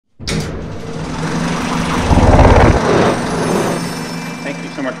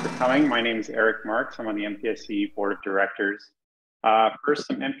coming. My name is Eric Marks. I'm on the MPSE Board of Directors. First,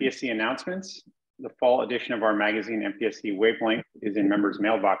 some MPSE announcements. The fall edition of our magazine, MPSE Wavelength, is in members'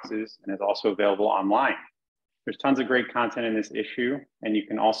 mailboxes and is also available online. There's tons of great content in this issue, and you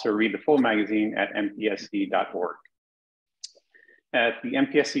can also read the full magazine at mpse.org. At the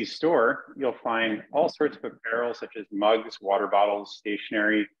MPSE store, you'll find all sorts of apparel such as mugs, water bottles,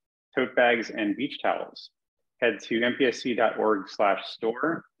 stationery, tote bags, and beach towels. Head to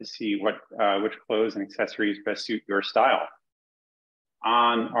mpse.org/store to see which clothes and accessories best suit your style.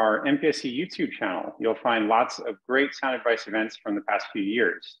 On our MPSE YouTube channel, you'll find lots of great sound advice events from the past few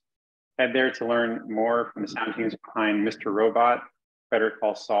years. Head there to learn more from the sound teams behind Mr. Robot, Better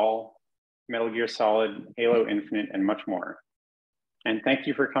Call Saul, Metal Gear Solid, Halo Infinite, and much more. And thank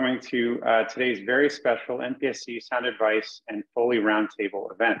you for coming to today's very special MPSE Sound Advice and Foley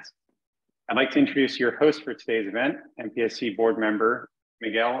Roundtable event. I'd like to introduce your host for today's event, MPSE board member,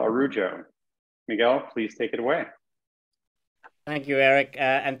 Miguel Araujo. Miguel, please take it away. Thank you, Eric,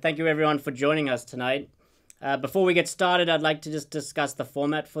 and thank you everyone for joining us tonight. Before we get started, I'd like to just discuss the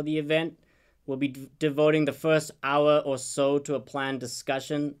format for the event. We'll be devoting the first hour or so to a planned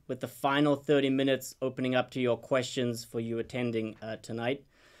discussion, with the final 30 minutes opening up to your questions for you attending tonight.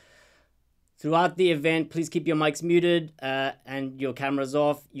 Throughout the event, please keep your mics muted and your cameras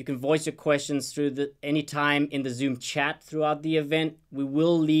off. You can voice your questions through any time in the Zoom chat throughout the event. We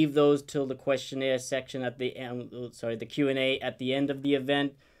will leave those till the questionnaire section at the end, the Q&A at the end of the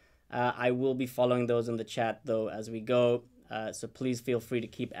event. I will be following those in the chat though as we go, so please feel free to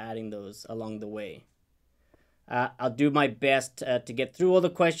keep adding those along the way. I'll do my best to get through all the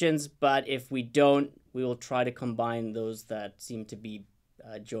questions, but if we don't, we will try to combine those that seem to be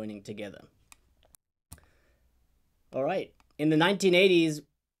joining together. All right. In the 1980s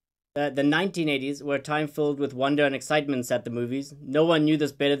were a time filled with wonder and excitement at the movies. No one knew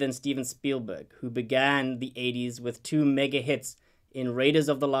this better than Steven Spielberg, who began the 80s with two mega hits in Raiders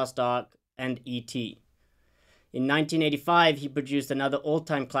of the Lost Ark and E.T. In 1985, he produced another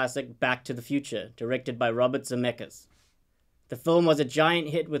all-time classic, Back to the Future, directed by Robert Zemeckis. The film was a giant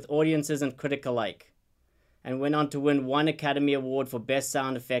hit with audiences and critics alike, and went on to win one Academy Award for Best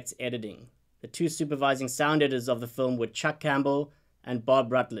Sound Effects Editing. The two supervising sound editors of the film were Chuck Campbell and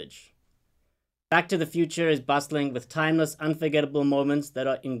Bob Rutledge. Back to the Future is bustling with timeless, unforgettable moments that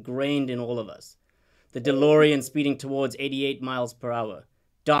are ingrained in all of us. The DeLorean speeding towards 88 miles per hour.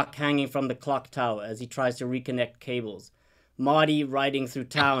 Doc hanging from the clock tower as he tries to reconnect cables. Marty riding through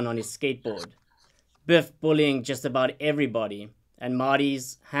town on his skateboard. Biff bullying just about everybody. And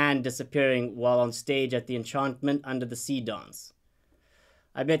Marty's hand disappearing while on stage at the Enchantment Under the Sea dance.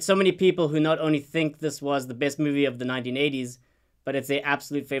 I bet so many people who not only think this was the best movie of the 1980s, but it's their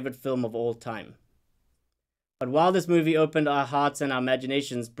absolute favorite film of all time. But while this movie opened our hearts and our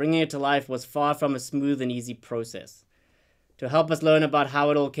imaginations, bringing it to life was far from a smooth and easy process. To help us learn about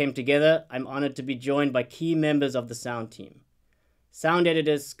how it all came together, I'm honored to be joined by key members of the sound team. Sound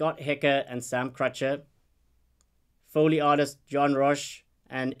editors Scott Hecker and Sam Crutcher, Foley artist John Roesch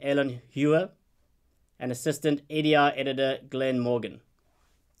and Ellen Heuer, and assistant ADR editor Glenn Morgan.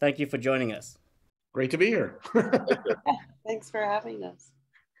 Thank you for joining us. Great to be here. Thanks for having us.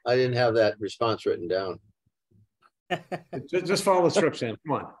 I didn't have that response written down. just follow the scripts in.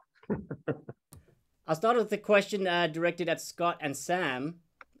 Come on. I'll start with the question directed at Scott and Sam.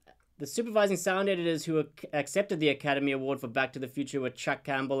 The supervising sound editors who accepted the Academy Award for Back to the Future were Chuck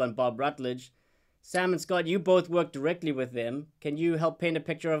Campbell and Bob Rutledge. Sam and Scott, you both worked directly with them. Can you help paint a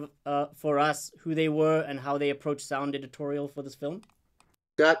picture of for us who they were and how they approached sound editorial for this film?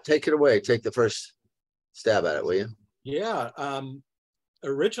 Scott, take it away. Take the first stab at it, will you? Yeah.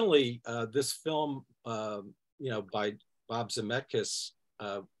 Originally, this film, by Bob Zemeckis,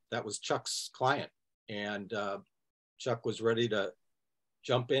 that was Chuck's client. And Chuck was ready to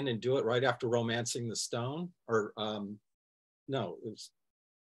jump in and do it right after Romancing the Stone. Or no, it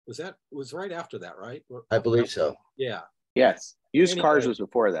was right after that, right? I believe so. Yeah. Yes. Used Cars was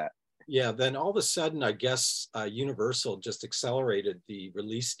before that. Yeah, then all of a sudden, I guess Universal just accelerated the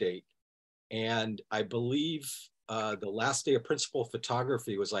release date. And I believe the last day of principal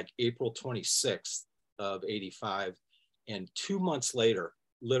photography was like April 26th of 85. And 2 months later,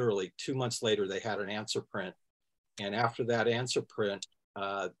 literally 2 months later, they had an answer print. And after that answer print,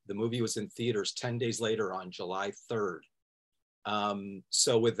 the movie was in theaters 10 days later on July 3rd.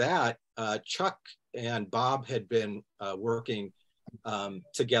 So with that, Chuck and Bob had been working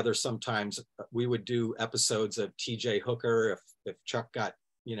together. Sometimes we would do episodes of TJ Hooker if Chuck got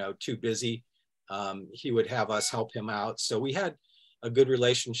too busy. He would have us help him out. So we had a good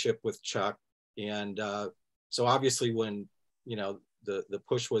relationship with Chuck. And so obviously when the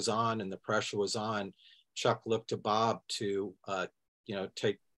push was on and the pressure was on, Chuck looked to Bob to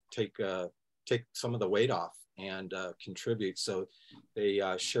take some of the weight off and contribute. So they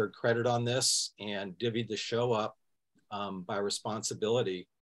shared credit on this and divvied the show up by responsibility.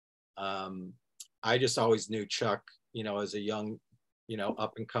 I just always knew Chuck, as a young,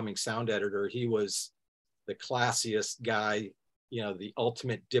 up and coming sound editor. He was the classiest guy, the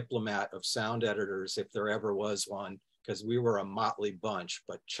ultimate diplomat of sound editors, if there ever was one, because we were a motley bunch.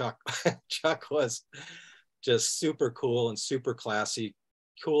 But Chuck was just super cool and super classy,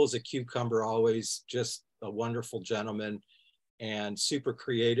 cool as a cucumber, always just a wonderful gentleman and super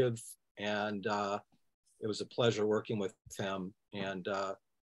creative. And it was a pleasure working with him. And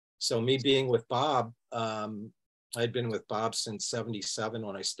so me being with Bob, I'd been with Bob since '77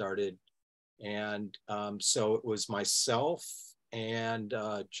 when I started. And so it was myself and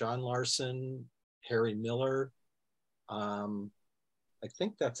John Larson, Harry Miller. I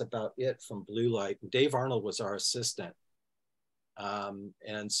think that's about it from Blue Light. Dave Arnold was our assistant.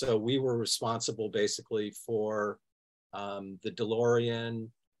 And so we were responsible basically for the DeLorean,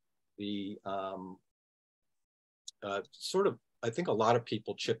 the I think a lot of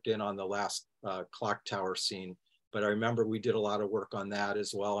people chipped in on the last clock tower scene, but I remember we did a lot of work on that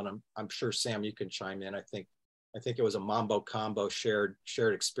as well. And I'm sure, Sam, you can chime in. I think it was a mambo combo shared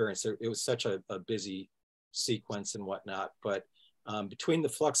experience. It was such a busy sequence and whatnot, but between the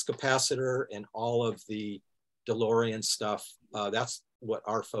flux capacitor and all of the DeLorean stuff, that's what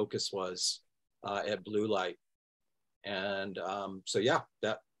our focus was at Blue Light. And so yeah,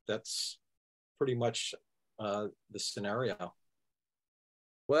 that's pretty much the scenario.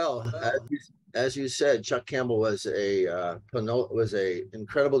 Well, as you said, Chuck Campbell was a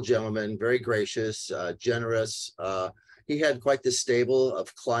incredible gentleman, very gracious, generous. He had quite the stable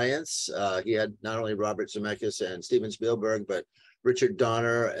of clients. He had not only Robert Zemeckis and Steven Spielberg, but Richard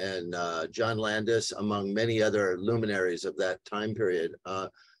Donner and John Landis, among many other luminaries of that time period.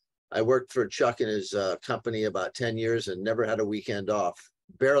 I worked for Chuck and his company about 10 years and never had a weekend off,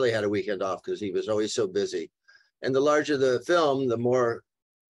 barely had a weekend off because he was always so busy. And the larger the film, the more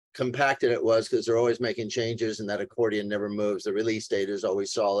compacted it was because they're always making changes and that accordion never moves. The release date is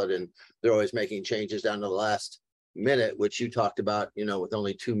always solid and they're always making changes down to the last minute, which you talked about, with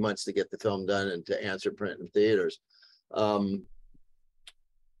only 2 months to get the film done and to answer print in theaters.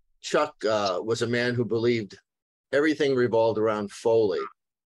 Chuck was a man who believed everything revolved around Foley.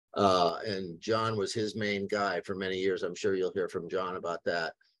 And John was his main guy for many years. I'm sure you'll hear from John about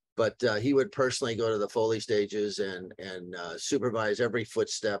that. But he would personally go to the Foley stages and supervise every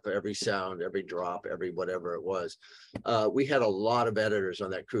footstep, every sound, every drop, every whatever it was. We had a lot of editors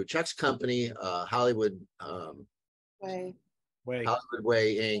on that crew. Chuck's company, Hollywood Way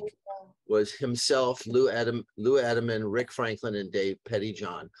Inc., was himself, Lou Adaman, Rick Franklin, and Dave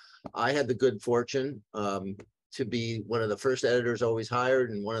Pettyjohn. I had the good fortune to be one of the first editors always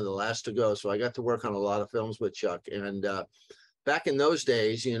hired and one of the last to go. So I got to work on a lot of films with Chuck. And back in those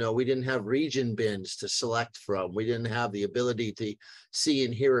days, we didn't have region bins to select from. We didn't have the ability to see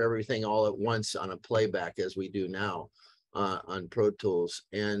and hear everything all at once on a playback as we do now on Pro Tools.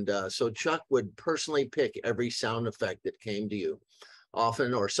 And so Chuck would personally pick every sound effect that came to you.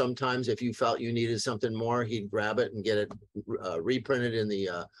 Often, or sometimes, if you felt you needed something more, he'd grab it and get it reprinted in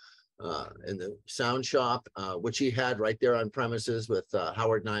the sound shop, which he had right there on premises with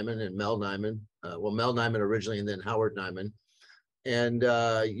Howard Nyman and Mel Nyman. Mel Nyman originally, and then Howard Nyman. And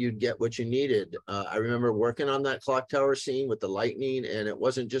you'd get what you needed. I remember working on that clock tower scene with the lightning, and it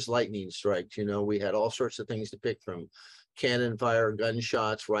wasn't just lightning strikes. We had all sorts of things to pick from: cannon fire,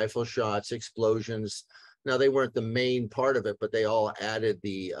 gunshots, rifle shots, explosions. Now, they weren't the main part of it, but they all added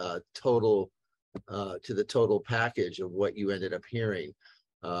the total to the total package of what you ended up hearing.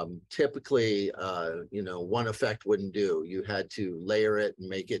 Typically, one effect wouldn't do. You had to layer it and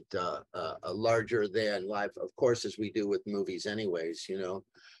make it a larger than life, of course, as we do with movies anyways. You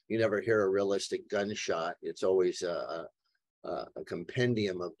never hear a realistic gunshot. It's always a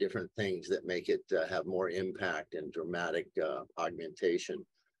compendium of different things that make it have more impact and dramatic augmentation.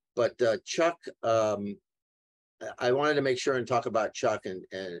 But Chuck, I wanted to make sure and talk about Chuck,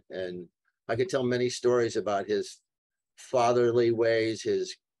 and I could tell many stories about his fatherly ways,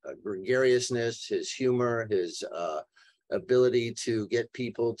 his gregariousness, his humor, his ability to get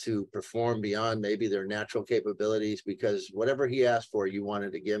people to perform beyond maybe their natural capabilities, because whatever he asked for, you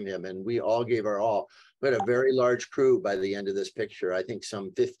wanted to give him. And we all gave our all. We had a very large crew by the end of this picture. I think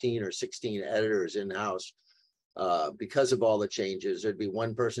some 15 or 16 editors in-house. Because of all the changes, there'd be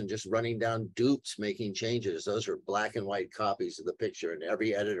one person just running down dupes, making changes. Those are black and white copies of the picture, and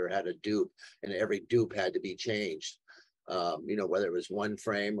every editor had a dupe, and every dupe had to be changed. whether it was one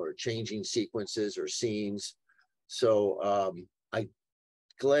frame or changing sequences or scenes. So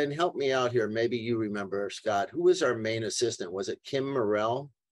Glenn, help me out here. Maybe you remember, Scott, who was our main assistant? Was it Kim Nolan,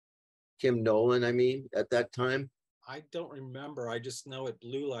 at that time? I don't remember. I just know at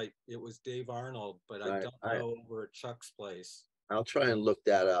Blue Light, it was Dave Arnold, but I don't know over at Chuck's place. I'll try and look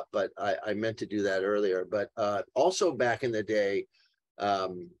that up, but I meant to do that earlier. But also back in the day,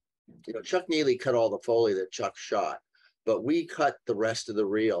 Chuck Neely cut all the Foley that Chuck shot, but we cut the rest of the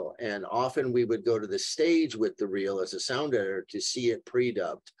reel. And often we would go to the stage with the reel as a sound editor to see it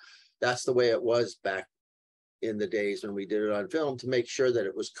pre-dubbed. That's the way it was back in the days when we did it on film, to make sure that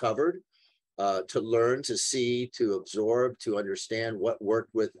it was covered, to learn, to see, to absorb, to understand what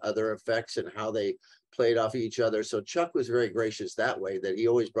worked with other effects and how they played off each other. So Chuck was very gracious that way, that he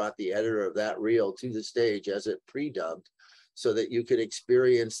always brought the editor of that reel to the stage as it pre-dubbed, so that you could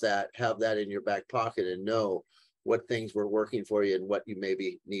experience that, have that in your back pocket and know what things were working for you and what you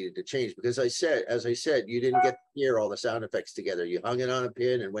maybe needed to change. Because as I said, you didn't get to hear all the sound effects together. You hung it on a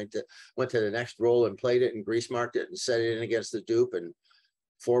pin and went to the next roll and played it and grease marked it and set it in against the dupe, and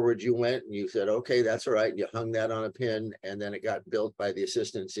forward you went, and you said, okay, that's all right. And you hung that on a pin, and then it got built by the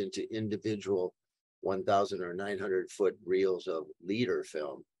assistants into individual 1,000 or 900 foot reels of leader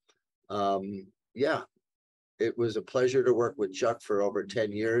film. It was a pleasure to work with Chuck for over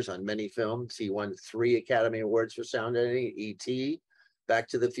 10 years on many films. He won 3 Academy Awards for sound editing: E.T., Back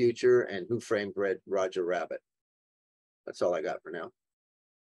to the Future, and Who Framed Roger Rabbit. That's all I got for now.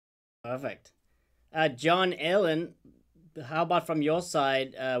 Perfect. John Allen, how about from your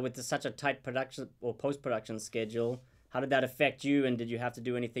side, with such a tight production or post-production schedule? How did that affect you, and did you have to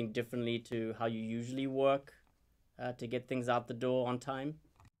do anything differently to how you usually work to get things out the door on time?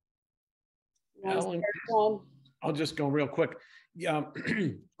 Alan, I'll just go real quick.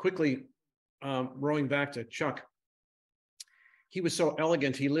 Quickly, rowing back to Chuck. He was so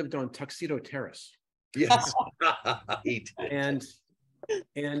elegant. He lived on Tuxedo Terrace. Yes, he did. And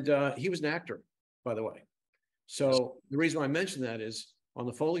he was an actor, by the way. So the reason why I mention that is on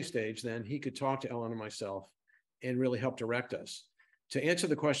the Foley stage, then he could talk to Ellen and myself and really help direct us. To answer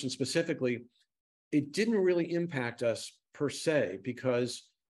the question specifically, it didn't really impact us per se, because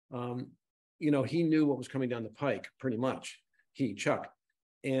he knew what was coming down the pike pretty much, Chuck.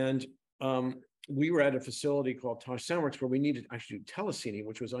 And we were at a facility called Tosh Soundworks where we needed to actually do telescene,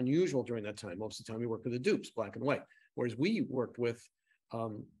 which was unusual during that time. Most of the time we worked with the dupes, black and white, whereas we worked with,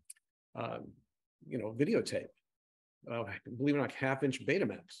 videotape, believe it or not, 1/2-inch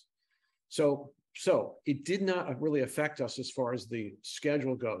Betamax. So it did not really affect us as far as the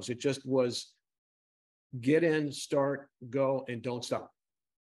schedule goes. It just was get in, start, go, and don't stop.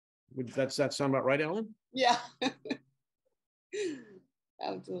 That sound about right, Ellen? Yeah.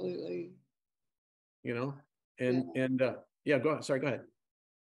 Absolutely. Go ahead. Sorry, go ahead.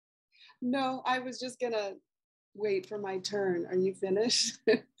 No, I was just gonna wait for my turn. Are you finished?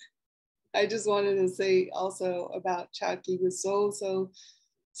 I just wanted to say also about Chuck. He was so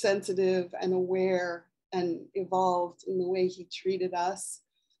sensitive and aware and evolved in the way he treated us.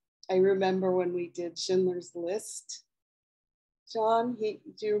 I remember when we did Schindler's List, John, do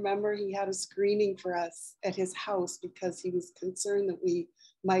you remember he had a screening for us at his house because he was concerned that we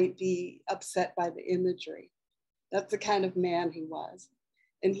might be upset by the imagery. That's the kind of man he was.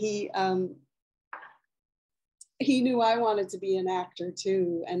 And he knew I wanted to be an actor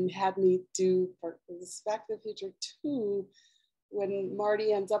too, and had me do for Back to the Future 2, when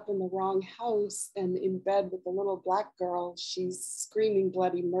Marty ends up in the wrong house and in bed with the little black girl, she's screaming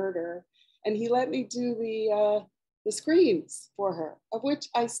bloody murder. And he let me do the screams for her, of which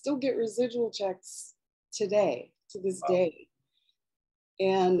I still get residual checks today, to this day.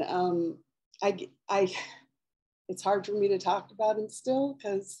 And it's hard for me to talk about him still,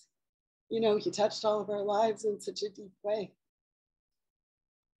 because he touched all of our lives in such a deep way.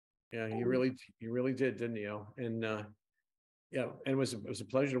 Yeah, he really did, didn't he? And and it was a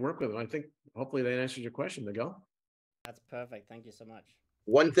pleasure to work with him. I think hopefully that answers your question, Miguel. That's perfect. Thank you so much.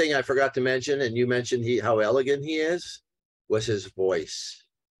 One thing I forgot to mention, and you mentioned how elegant he is, was his voice.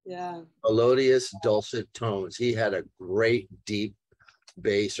 Yeah. Melodious, dulcet tones. He had a great deep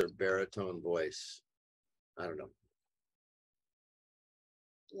bass or baritone voice. I don't know.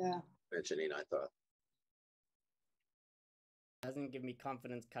 Yeah. Mentioning, I thought. Doesn't give me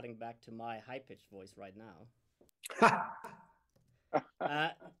confidence cutting back to my high-pitched voice right now.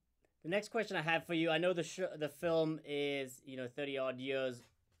 The next question I have for you, I know the film is 30-odd years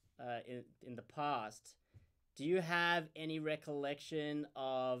in the past. Do you have any recollection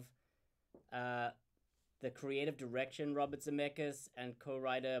of the creative direction Robert Zemeckis and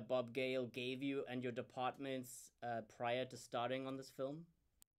co-writer Bob Gale gave you and your departments prior to starting on this film?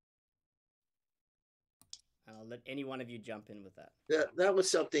 And I'll let any one of you jump in with that. That was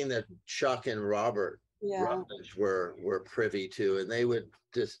something that Chuck and Robert Rutledge were privy to, and they would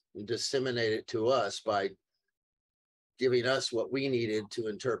disseminate it to us by giving us what we needed to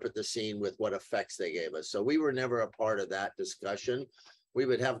interpret the scene with what effects they gave us. So we were never a part of that discussion. We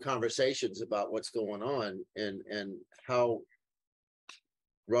would have conversations about what's going on and how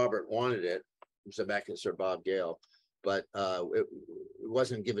Robert wanted it, Zemeckis or Bob Gale, but it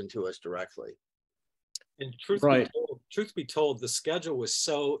wasn't given to us directly. And truth be told, the schedule was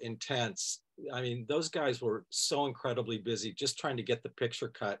so intense. I mean, those guys were so incredibly busy just trying to get the picture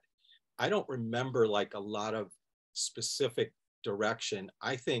cut. I don't remember like a lot of specific direction.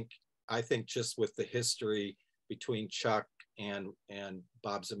 I think just with the history between Chuck and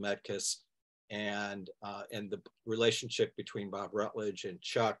Bob Zemeckis and the relationship between Bob Rutledge and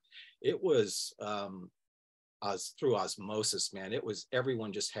Chuck, it was through osmosis, man. It was,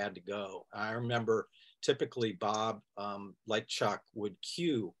 everyone just had to go. I remember typically Bob, like Chuck, would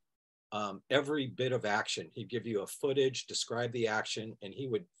cue every bit of action. He'd give you a footage, describe the action, and he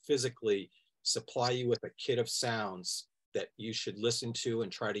would physically supply you with a kit of sounds that you should listen to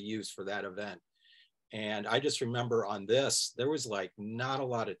and try to use for that event. And I just remember on this, there was like not a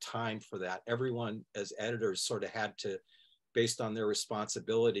lot of time for that. Everyone as editors sort of had to, based on their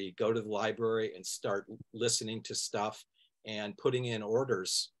responsibility, go to the library and start listening to stuff and putting in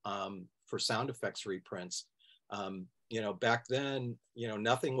orders for sound effects reprints. You know, back then, you know,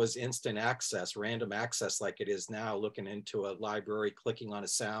 nothing was instant access, random access like it is now, looking into a library, clicking on a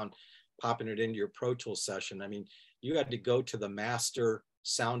sound, popping it into your Pro Tools session. I mean, you had to go to the master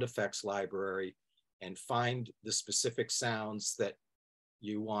sound effects library and find the specific sounds that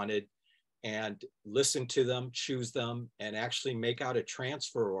you wanted and listen to them, choose them, and actually make out a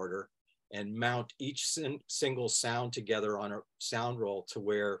transfer order and mount each single sound together on a sound roll to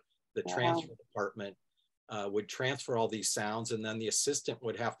where the transfer department would transfer all these sounds, and then the assistant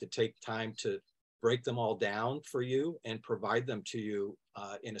would have to take time to break them all down for you and provide them to you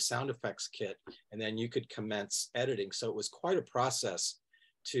in a sound effects kit, and then you could commence editing. So it was quite a process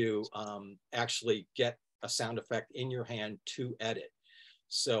to actually get a sound effect in your hand to edit.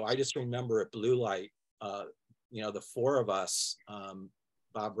 So I just remember at Blue Light, you know, the four of us,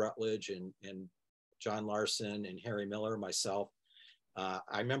 Bob Rutledge and John Larson and Harry Miller, myself,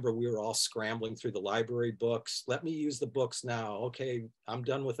 I remember we were all scrambling through the library books. Let me use the books now. Okay, I'm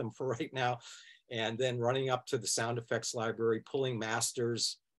done with them for right now. And then running up to the sound effects library, pulling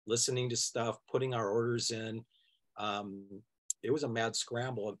masters, listening to stuff, putting our orders in. It was a mad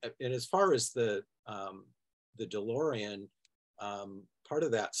scramble. And as far as the DeLorean, part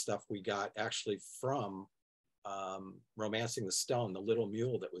of that stuff we got actually from Romancing the Stone, the little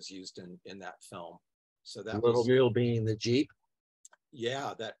mule that was used in that film. So that little mule being the Jeep.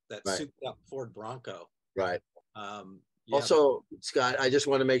 Yeah, that right. souped up Ford Bronco. Right. Yeah, also, Scott, I just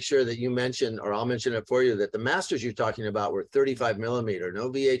want to make sure that you mention, or I'll mention it for you, that the masters you're talking about were 35 millimeter,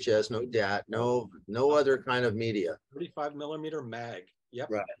 no VHS, no DAT, no other kind of media. 35 millimeter mag. Yep.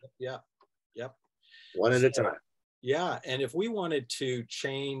 Right. Yeah. Yep. One at a time. Yeah, and if we wanted to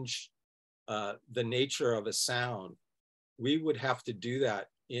change the nature of a sound, we would have to do that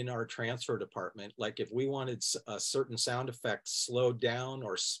in our transfer department. Like if we wanted a certain sound effect slowed down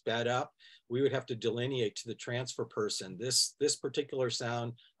or sped up, we would have to delineate to the transfer person, this particular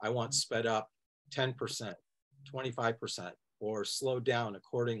sound, I want sped up 10%, 25%, or slowed down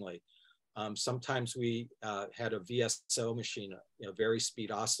accordingly. Sometimes we had a VSO machine, a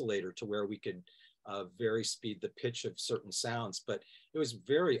vari-speed oscillator, to where we could vari-speed the pitch of certain sounds, but it was a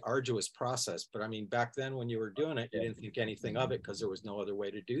very arduous process. But I mean, back then when you were doing it, you didn't think anything of it because there was no other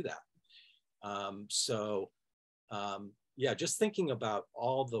way to do that. Yeah, just thinking about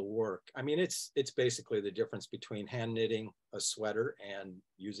all the work. I mean, it's basically the difference between hand knitting a sweater and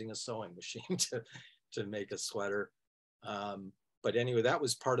using a sewing machine to make a sweater. But anyway, that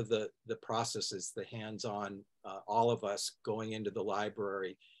was part of the process, is the hands-on, all of us going into the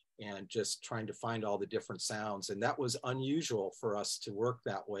library and just trying to find all the different sounds. And that was unusual for us to work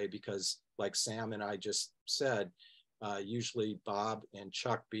that way because, like Sam and I just said, usually Bob and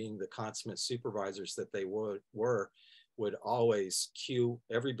Chuck, being the consummate supervisors that they would always cue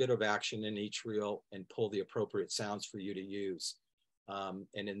every bit of action in each reel and pull the appropriate sounds for you to use. And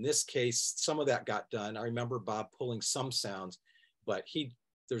in this case, some of that got done. I remember Bob pulling some sounds, but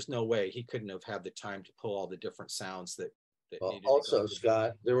there's no way he couldn't have had the time to pull all the different sounds that that Well, needed to also, go.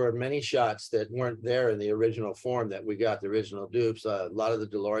 Scott, there were many shots that weren't there in the original form that we got the original dupes. A lot of the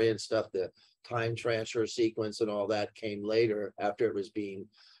DeLorean stuff, the time transfer sequence and all that came later after it was being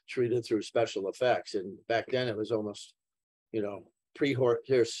treated through special effects. And back then it was almost, you know,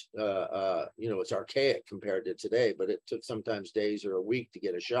 here's it's archaic compared to today, but it took sometimes days or a week to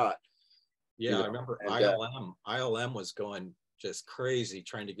get a shot. Yeah, you know, I remember and, ILM was going just crazy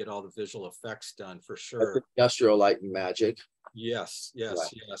trying to get all the visual effects done for sure. Industrial Light and Magic. Yes, Right.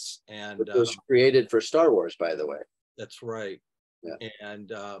 yes. And It was created for Star Wars, by the way. that's right. Yeah. And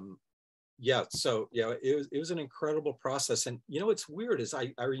so yeah, it was an incredible process. And you know what's weird is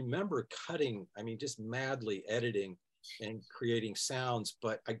I remember cutting, I mean, just madly editing and creating sounds,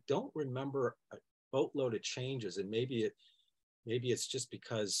 but I don't remember a boatload of changes. And maybe it's just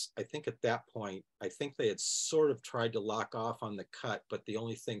because I think at that point, I think they had sort of tried to lock off on the cut, but the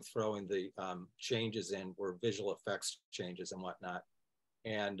only thing throwing the changes in were visual effects changes and whatnot.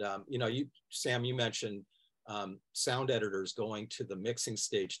 And, Sam, you mentioned sound editors going to the mixing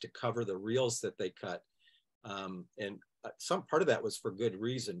stage to cover the reels that they cut. And some part of that was for good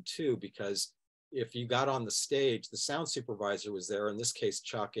reason too, because if you got on the stage, the sound supervisor was there, in this case,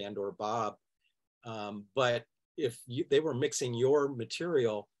 Chuck and or Bob. But if they were mixing your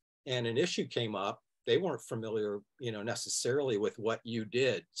material and an issue came up, they weren't familiar, necessarily with what you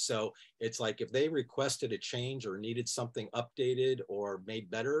did. So it's like if they requested a change or needed something updated or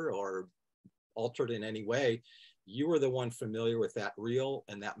made better or altered in any way, you were the one familiar with that reel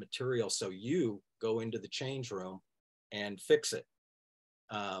and that material. So you go into the change room and fix it.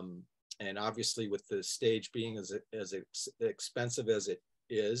 And obviously with the stage being as expensive as it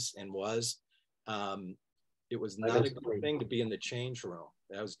is and was, it was not a good thing to be in the change room.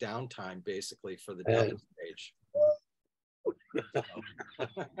 That was downtime basically for the demo stage.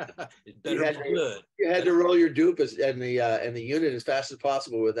 It better be good. You had to roll your dupe and the unit as fast as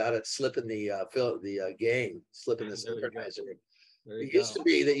possible without it slipping the gain, slipping the synchronizer. It used to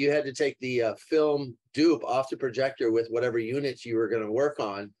be that you had to take the film dupe off the projector with whatever units you were going to work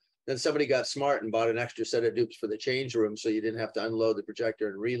on. Then somebody got smart and bought an extra set of dupes for the change room, so you didn't have to unload the projector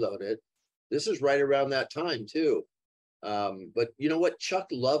and reload it. This is right around that time too. But you know what? Chuck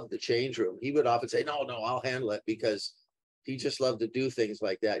loved the change room. He would often say, no, I'll handle it, because he just loved to do things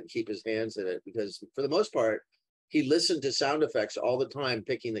like that and keep his hands in it, because for the most part, he listened to sound effects all the time,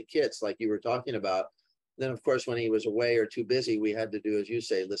 picking the kits like you were talking about. Then, of course, when he was away or too busy, we had to do, as you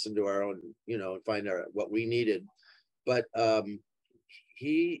say, listen to our own, and find out what we needed. But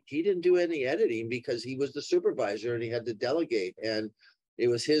he didn't do any editing because he was the supervisor and he had to delegate. And it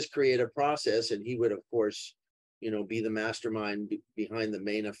was his creative process. And he would, of course, be the mastermind behind the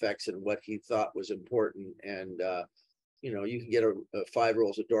main effects and what he thought was important. And, you can get a 5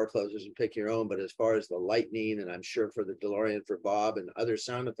 rolls of door closers and pick your own, but as far as the lightning, and I'm sure for the DeLorean for Bob and other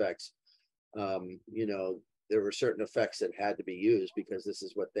sound effects, there were certain effects that had to be used because this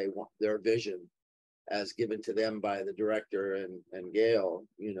is what they want, their vision as given to them by the director and Gail,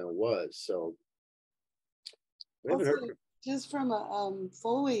 was. So also, just from a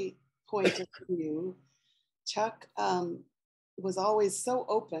Foley point of view, Chuck was always so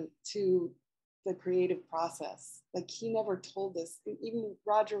open to the creative process. Like, he never told us, even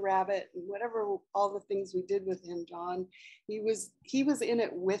Roger Rabbit and whatever, all the things we did with him, John, he was in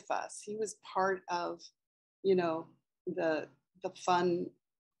it with us. He was part of, the fun,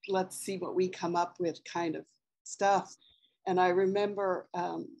 let's see what we come up with kind of stuff. And I remember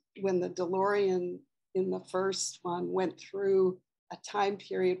when the DeLorean in the first one went through a time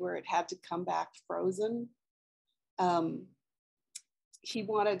period where it had to come back frozen. He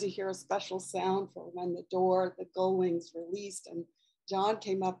wanted to hear a special sound for when the gull wings released. And John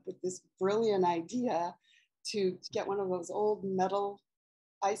came up with this brilliant idea to get one of those old metal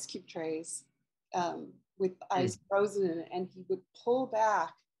ice cube trays with ice frozen in it. And he would pull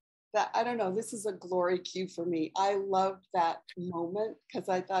back that, I don't know, this is a glory cue for me. I loved that moment because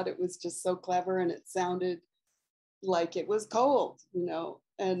I thought it was just so clever and it sounded like it was cold,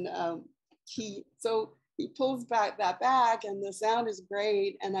 and he pulls back that bag and the sound is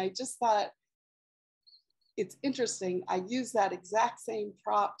great. And I just thought it's interesting. I used that exact same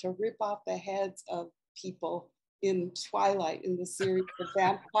prop to rip off the heads of people in Twilight, in the series, The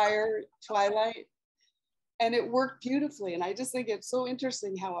Vampire Twilight. And it worked beautifully. And I just think it's so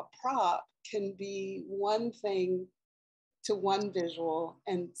interesting how a prop can be one thing to one visual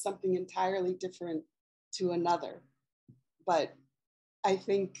and something entirely different to another. But I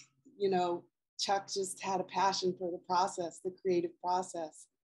think, Chuck just had a passion for the process, the creative process.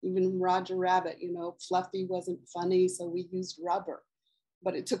 Even Roger Rabbit, Fluffy wasn't funny, so we used rubber.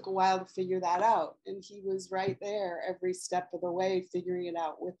 but it took a while to figure that out. And he was right there every step of the way, figuring it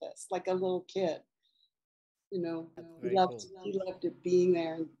out with us, like a little kid. You know, Very he loved it being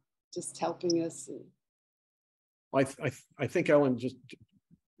there and just helping us. And I think Ellen, just,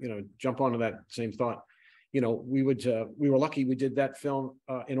 you know, jump onto that same thought. You know, we were lucky we did that film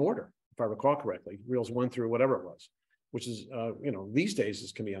in order, if I recall correctly, reels 1 through whatever it was, which is, you know, these days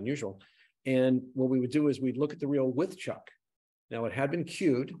this can be unusual. And what we would do is we'd look at the reel with Chuck. Now it had been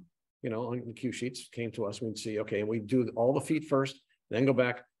cued, you know, on the cue sheets came to us. We'd see, okay, and we'd do all the feet first, then go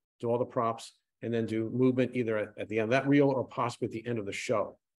back, do all the props, and then do movement either at the end of that reel or possibly at the end of the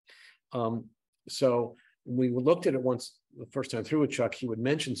show. So we looked at it once the first time through with Chuck, he would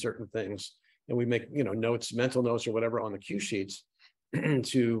mention certain things and we make, you know, notes, mental notes or whatever on the cue sheets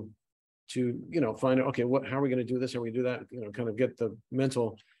to, you know, find out, okay, how are we going to do this? How are we do that? You know, kind of get the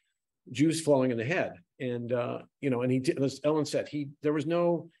mental juice flowing in the head. And, you know, and he did, as Ellen said, there was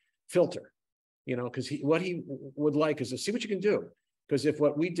no filter, you know, because what he would like is to see what you can do. Because if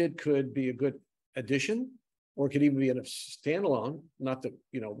what we did could be a good addition, or it could even be a standalone, not that,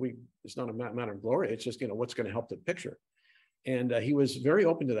 you know, it's not a matter of glory, it's just, you know, what's going to help the picture. And he was very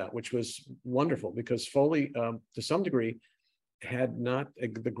open to that, which was wonderful, because Foley, to some degree, had not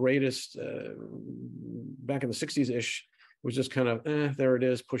the greatest, back in the 60s-ish, was just kind of, there it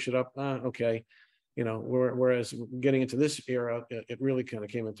is, push it up, okay. You know, whereas getting into this era, it really kind of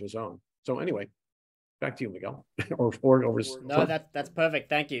came into his own. So anyway, back to you, Miguel. or over. No, that's perfect.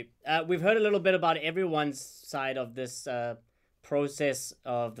 Thank you. We've heard a little bit about everyone's side of this process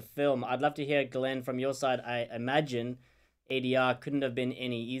of the film. I'd love to hear, Glenn, from your side. I imagine ADR couldn't have been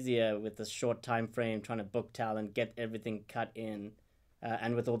any easier with this short time frame, trying to book talent, get everything cut in,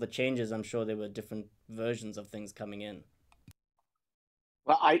 and with all the changes, I'm sure there were different versions of things coming in.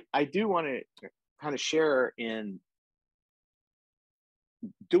 Well, I do want to kind of share in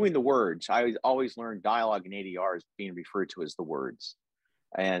doing the words. I always learned dialogue in ADR is being referred to as the words.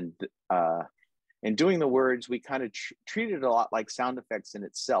 And in doing the words, we kind of treated it a lot like sound effects in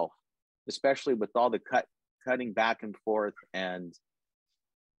itself, especially with all the cutting back and forth and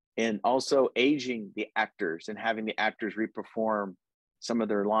also aging the actors and having the actors reperform some of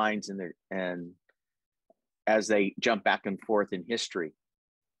their lines and as they jump back and forth in history.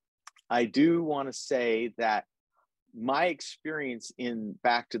 I do want to say that my experience in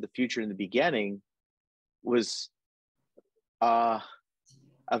Back to the Future in the beginning was a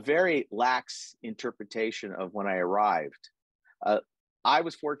very lax interpretation of when I arrived. I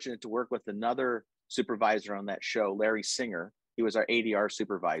was fortunate to work with another supervisor on that show, Larry Singer. He was our ADR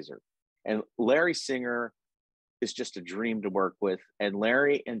supervisor. And Larry Singer is just a dream to work with. And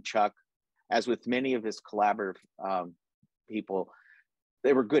Larry and Chuck, as with many of his collaborative people,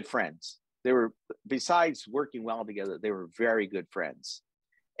 they were good friends. They were, besides working well together, they were very good friends.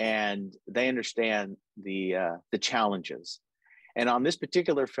 And they understand the challenges. And on this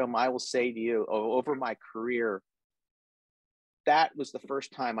particular film, I will say to you, over my career, that was the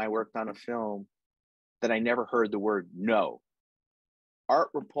first time I worked on a film that I never heard the word no. Art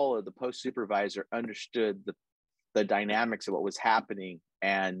Rapola, the post supervisor, understood the dynamics of what was happening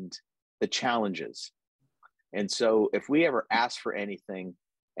and the challenges. And so if we ever asked for anything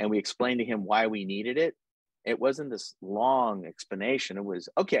and we explained to him why we needed it, it wasn't this long explanation. It was,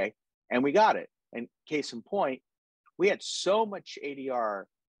 okay, and we got it. And case in point, we had so much ADR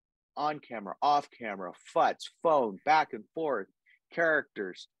on camera, off camera, FUTs, phone, back and forth,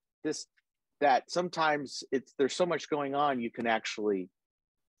 characters, that sometimes there's so much going on, you can actually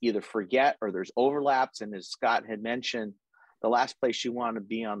either forget or there's overlaps. And as Scott had mentioned, the last place you want to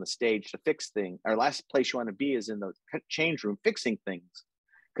be on the stage to fix things, or last place you want to be is in the change room fixing things,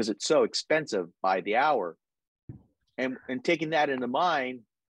 because it's so expensive by the hour. And taking that into mind,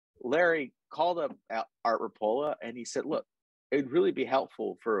 Larry called up Art Rapola and he said, look, it'd really be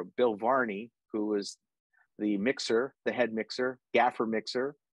helpful for Bill Varney, who was the mixer, the head mixer, gaffer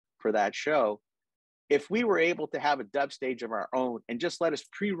mixer for that show, if we were able to have a dub stage of our own and just let us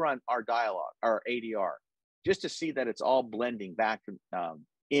pre-run our dialogue, our ADR, just to see that it's all blending back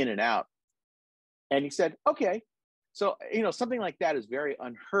in and out. And he said, okay. So, you know, something like that is very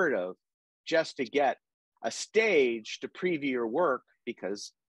unheard of, just to get a stage to preview your work,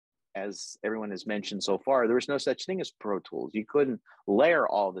 because as everyone has mentioned so far, there was no such thing as Pro Tools. You couldn't layer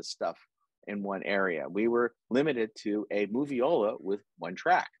all this stuff in one area. We were limited to a moviola with one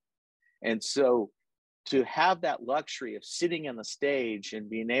track. And so to have that luxury of sitting on the stage and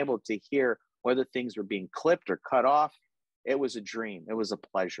being able to hear whether things were being clipped or cut off, it was a dream. It was a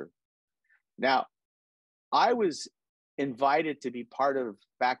pleasure. Now, I was invited to be part of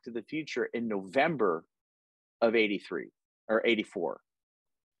Back to the Future in November of 83 or 84.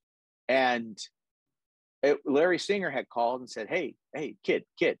 And Larry Singer had called and said, hey, kid,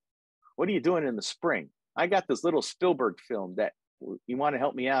 what are you doing in the spring? I got this little Spielberg film that you want to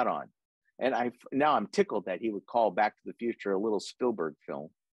help me out on. And now I'm tickled that he would call Back to the Future a little Spielberg film.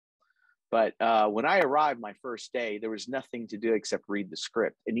 But when I arrived my first day, there was nothing to do except read the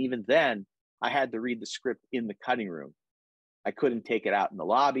script. And even then, I had to read the script in the cutting room. I couldn't take it out in the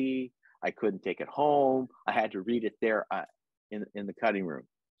lobby. I couldn't take it home. I had to read it there in the cutting room.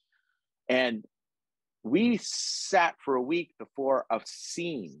 And we sat for a week before a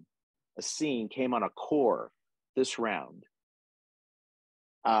scene came on a core this round.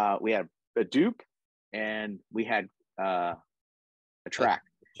 We had a dupe and we had a track.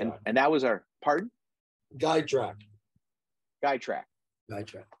 And that was our, pardon? Guide track.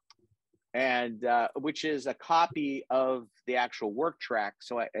 And which is a copy of the actual work track.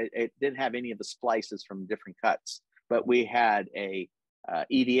 So it didn't have any of the splices from different cuts, but we had a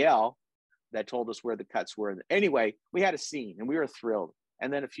EDL that told us where the cuts were. Anyway, we had a scene and we were thrilled.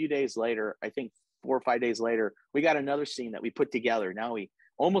 And then a few days later, I think 4 or 5 days later, we got another scene that we put together. Now we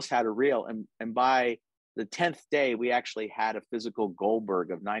almost had a reel. And by the 10th day, we actually had a physical Goldberg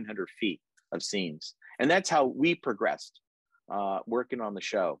of 900 feet of scenes. And that's how we progressed working on the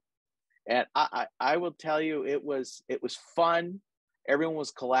show. And I will tell you, it was fun. Everyone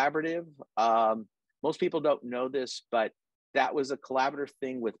was collaborative. Most people don't know this, but that was a collaborative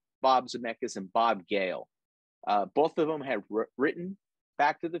thing with Bob Zemeckis and Bob Gale. Both of them had written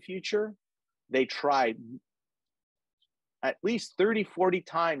Back to the Future. They tried at least 30, 40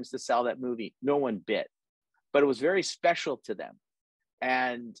 times to sell that movie. No one bit, but it was very special to them.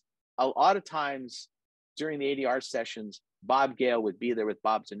 And a lot of times during the ADR sessions, Bob Gale would be there with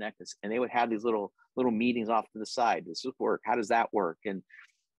Bob Zemeckis, and they would have these little meetings off to the side. Does this work? How does that work? And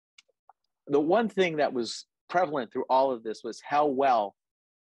the one thing that was prevalent through all of this was how well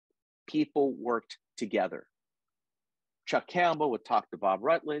people worked together. Chuck Campbell would talk to Bob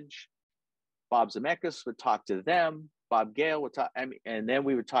Rutledge. Bob Zemeckis would talk to them. Bob Gale would talk, and then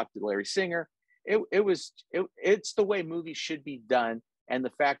we would talk to Larry Singer. It's the way movies should be done. And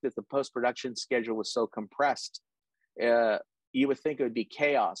the fact that the post-production schedule was so compressed, you would think it would be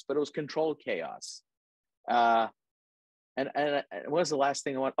chaos, but it was controlled chaos. And what was the last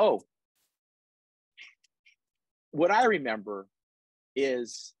thing I want? Oh, what I remember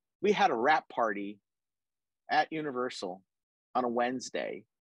is we had a wrap party at Universal on a Wednesday.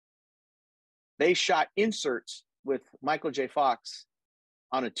 They shot inserts with Michael J. Fox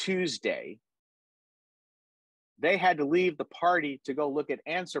on a Tuesday. They had to leave the party to go look at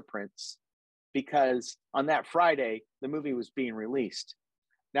answer prints because on that Friday, the movie was being released.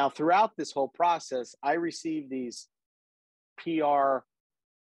 Now, throughout this whole process, I received these PR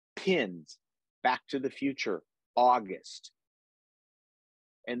pins, Back to the Future, August.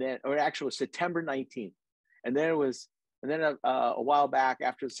 And then, or actually it was September 19th. And then a while back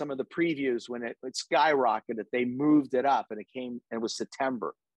after some of the previews, when it skyrocketed, they moved it up and it was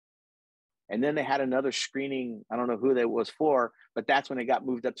September. And then they had another screening. I don't know who that was for, but that's when it got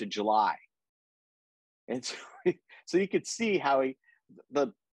moved up to July. And so you could see how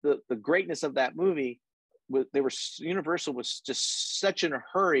the greatness of that movie. Universal was just such in a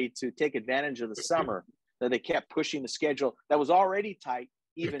hurry to take advantage of the summer that they kept pushing the schedule that was already tight,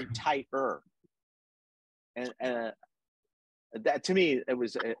 even tighter. And that, to me, it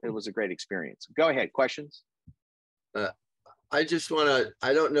was a great experience. Go ahead, questions. I just want to,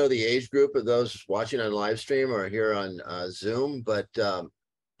 I don't know the age group of those watching on live stream or here on Zoom, but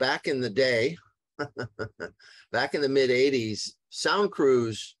back in the day, back in the mid 80s, sound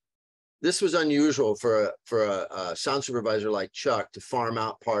crews, this was unusual for a sound supervisor like Chuck to farm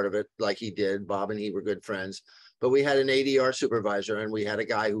out part of it like he did. Bob and he were good friends, but we had an ADR supervisor and we had a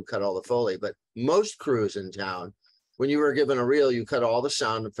guy who cut all the Foley. But most crews in town, when you were given a reel, you cut all the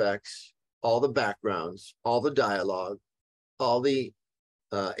sound effects, all the backgrounds, all the dialogue, all the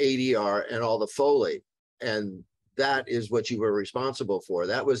ADR and all the Foley. And that is what you were responsible for.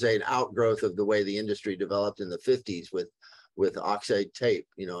 That was an outgrowth of the way the industry developed in the 50s with oxide tape,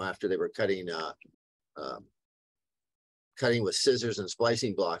 you know, after they were cutting with scissors and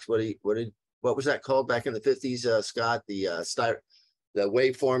splicing blocks. What was that called back in the 50s, Scott? The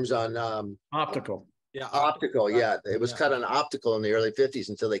waveforms on Optical. Yeah. Optical, yeah. It was cut on optical in the early 50s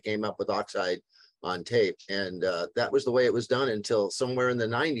until they came up with oxide on tape. And that was the way it was done until somewhere in the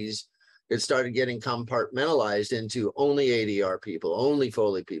 90s, it started getting compartmentalized into only ADR people, only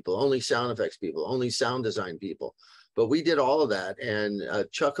Foley people, only sound effects people, only sound design people. But we did all of that. And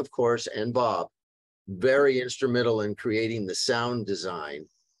Chuck, of course, and Bob, very instrumental in creating the sound design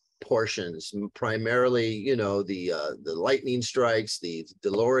portions, primarily, you know, the lightning strikes, the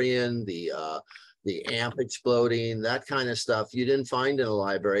DeLorean, the amp exploding, that kind of stuff you didn't find in a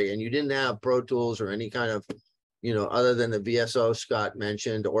library, and you didn't have Pro Tools or any kind of, you know, other than the VSO Scott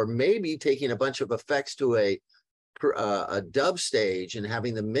mentioned, or maybe taking a bunch of effects to a dub stage and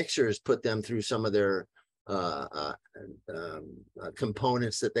having the mixers put them through some of their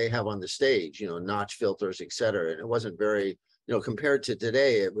components that they have on the stage, you know, notch filters, etc. And it wasn't very, you know, compared to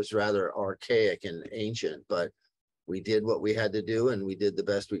today, it was rather archaic and ancient, but we did what we had to do, and we did the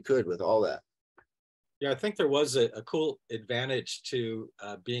best we could with all that. Yeah, I think there was a cool advantage to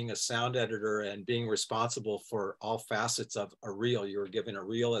being a sound editor and being responsible for all facets of a reel. You were given a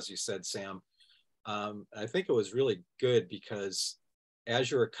reel, as you said, Sam. I think it was really good because as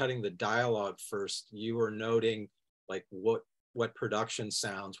you were cutting the dialogue first, you were noting like what production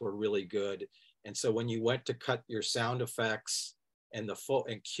sounds were really good. And so when you went to cut your sound effects and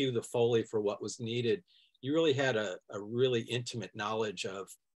cue the Foley for what was needed, you really had a really intimate knowledge of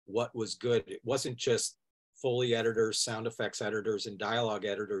what was good. It wasn't just Foley editors, sound effects editors, and dialogue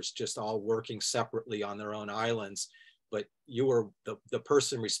editors just all working separately on their own islands, but you were the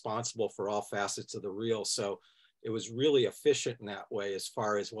person responsible for all facets of the reel. So it was really efficient in that way, as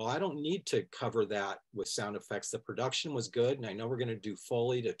far as, well, I don't need to cover that with sound effects. The production was good, and I know we're going to do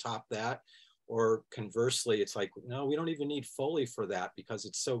Foley to top that. Or conversely, it's like, no, we don't even need Foley for that because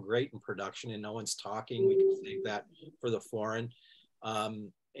it's so great in production and no one's talking. We can save that for the foreign.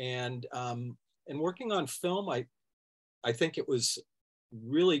 And working on film, I think it was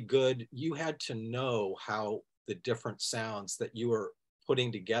really good. You had to know how the different sounds that you were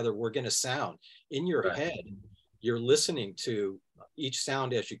putting together were going to sound in your head. You're listening to each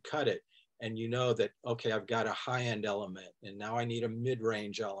sound as you cut it, and you know that, okay, I've got a high-end element, and now I need a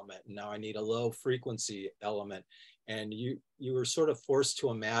mid-range element, and now I need a low frequency element. And you were sort of forced to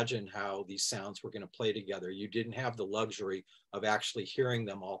imagine how these sounds were going to play together. You didn't have the luxury of actually hearing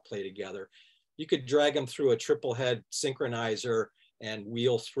them all play together. You could drag them through a triple head synchronizer and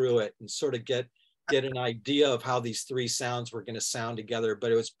wheel through it and sort of get an idea of how these three sounds were going to sound together,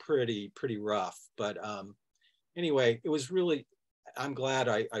 but it was pretty rough. But anyway, it was really, I'm glad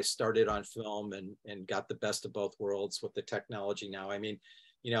I started on film and got the best of both worlds with the technology now. I mean,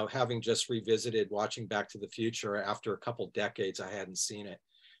 you know, having just revisited watching Back to the Future after a couple decades, I hadn't seen it.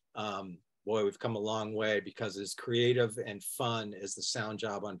 Boy, we've come a long way, because as creative and fun as the sound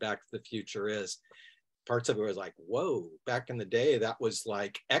job on Back to the Future is, parts of it was like, whoa, back in the day, that was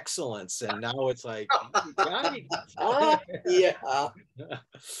like excellence. And now it's like, yeah.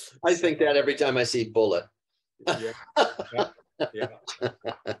 I think that every time I see Bullet. Yeah.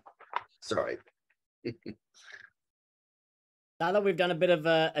 Sorry. Now that we've done a bit of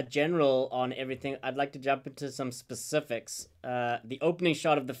a general on everything, I'd like to jump into some specifics. The opening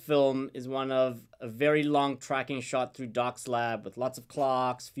shot of the film is one of a very long tracking shot through Doc's lab with lots of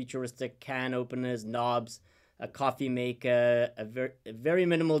clocks, futuristic can openers, knobs, a coffee maker, a very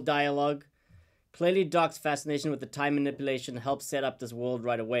minimal dialogue. Clearly, Doc's fascination with the time manipulation helped set up this world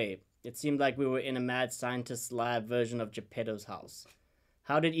right away. It seemed like we were in a mad scientist's lab version of Geppetto's house.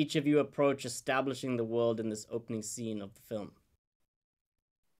 How did each of you approach establishing the world in this opening scene of the film?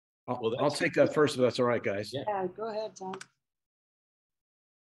 I'll take that first, if that's all right, guys. Yeah, go ahead, Tom.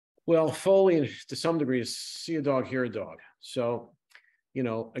 Well, Foley, to some degree, is see a dog, hear a dog. So, you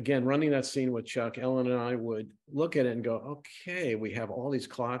know, again, running that scene with Chuck, Ellen and I would look at it and go, okay, we have all these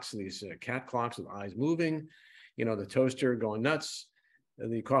clocks, these cat clocks with eyes moving, you know, the toaster going nuts,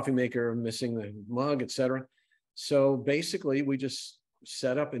 the coffee maker missing the mug, etc. So basically, we just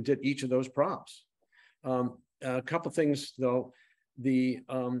set up and did each of those props. A couple things, though. The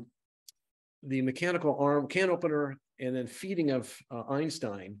mechanical arm, can opener, and then feeding of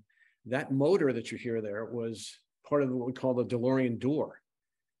Einstein, that motor that you hear there was part of what we call the DeLorean door.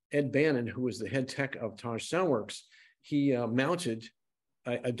 Ed Bannon, who was the head tech of Taj Soundworks, he mounted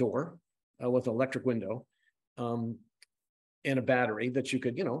a door with an electric window and a battery that you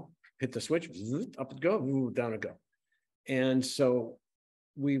could, you know, hit the switch, up it go, down it go. And so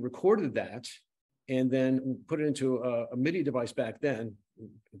we recorded that and then put it into a MIDI device back then,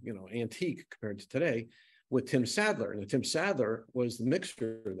 you know, antique compared to today, with Tim Sadler. And Tim Sadler was the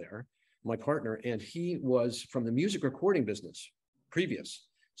mixer there, my partner, and he was from the music recording business previous.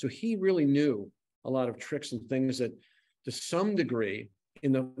 So he really knew a lot of tricks and things that, to some degree,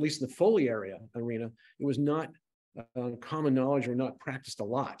 at least in the Foley arena, it was not common knowledge or not practiced a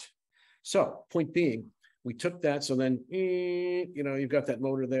lot. So point being, we took that, so then, you know, you've got that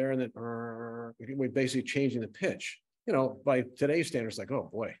motor there, and then we're basically changing the pitch. You know, by today's standards, like, oh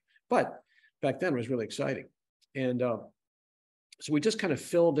boy. But back then it was really exciting. And So we just kind of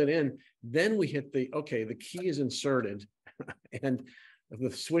filled it in. Then we hit the key is inserted and the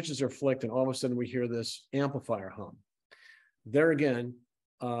switches are flicked, and all of a sudden we hear this amplifier hum. There again,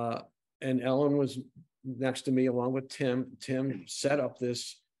 and Ellen was next to me along with Tim. Tim set up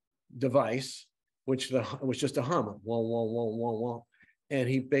this device, which was just a hum, wah, wah, wah, wah, wah. And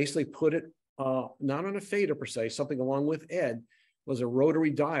he basically put it not on a fader per se, something along with Ed was a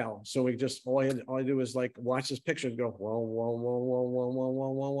rotary dial. So we just all I do is like watch this picture and go wah, wah, wah, wah, wah, wah, wah,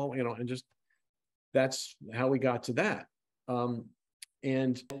 wah, wah, you know, and just that's how we got to that.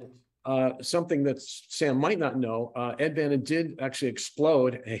 And something that Sam might not know, Ed Bannon did actually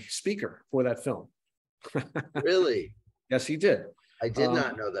explode a speaker for that film. Really? Yes, he did. I did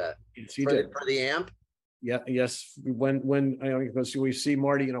not know that. Yes, he For did. the amp? Yeah, yes. When you know, because we see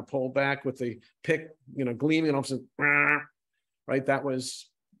Marty, you know, pull back with the pick, you know, gleaming, and all of a sudden, right? That was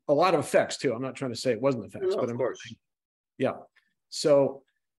a lot of effects too. I'm not trying to say it wasn't effects, No, but of course. Yeah. So,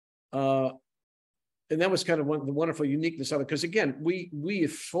 and that was kind of the wonderful uniqueness of it. Because again, we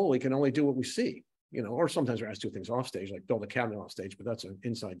Foley can only do what we see, you know, or sometimes we're asked to do things off stage, like build a cabinet off stage, but that's an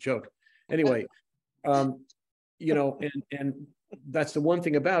inside joke. Anyway, you know, and that's the one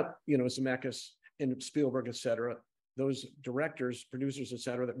thing about, you know, Zemeckis and Spielberg, et cetera, those directors, producers, et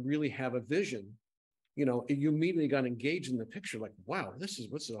cetera, that really have a vision. You know, you immediately got engaged in the picture, like, wow,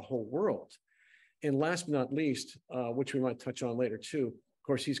 what's the whole world. And last but not least, which we might touch on later too, of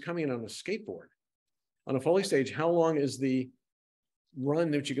course, he's coming in on a skateboard. On a Foley stage, how long is the run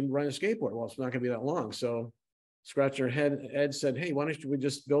that you can run a skateboard? Well, it's not going to be that long. So scratch your head, Ed said, hey, why don't we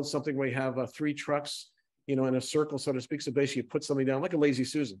just build something where you have 3 trucks, you know, in a circle, so to speak. So basically you put something down like a Lazy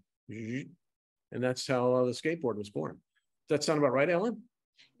Susan. And that's how the skateboard was born. Does that sound about right, Ellen?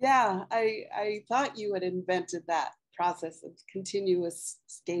 Yeah, I thought you had invented that process of continuous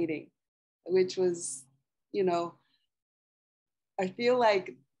skating, which was, you know, I feel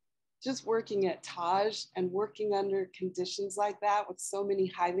like just working at Taj and working under conditions like that with so many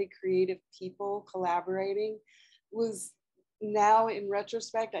highly creative people collaborating was, now in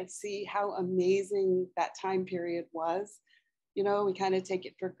retrospect, I see how amazing that time period was. You know, we kind of take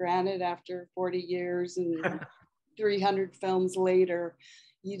it for granted after 40 years and 300 films later.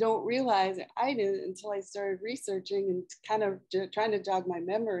 You don't realize, I didn't until I started researching and kind of trying to jog my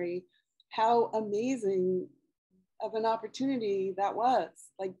memory, how amazing of an opportunity that was.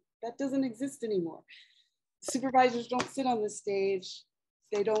 Like, that doesn't exist anymore. Supervisors don't sit on the stage.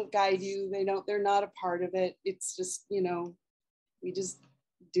 They don't guide you. They're not a part of it. It's just, you know, we just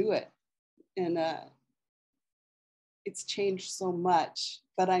do it. And it's changed so much,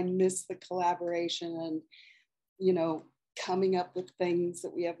 but I miss the collaboration and, you know, coming up with things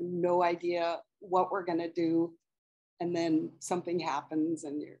that we have no idea what we're going to do. And then something happens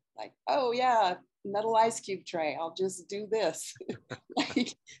and you're like, oh yeah, metal ice cube tray, I'll just do this.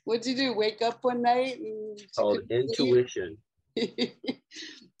 Like, what'd you do? Wake up one night and Called intuition.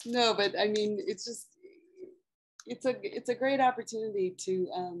 No, but I mean, it's just, it's a great opportunity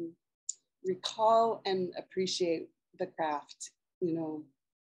to recall and appreciate the craft, you know.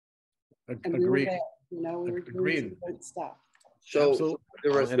 And we were there, you know, we were doing some good stuff. So Absolutely.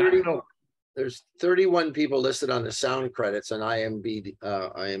 there were there's 31 people listed on the sound credits on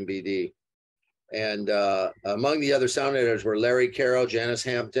IMBD. And among the other sound editors were Larry Carroll, Janice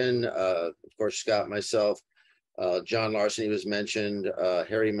Hampton, of course, Scott, myself, John Larson, he was mentioned,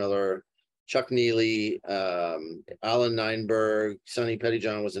 Harry Miller, Chuck Neely, Alan Nineberg, Sonny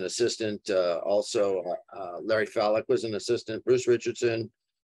Pettyjohn was an assistant. Also, Larry Fallick was an assistant. Bruce Richardson,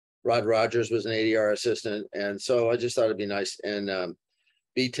 Rod Rogers was an ADR assistant. And so I just thought it'd be nice. And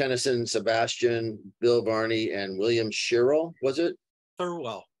B. Tennyson, Sebastian, Bill Varney, and William Sherrill, was it?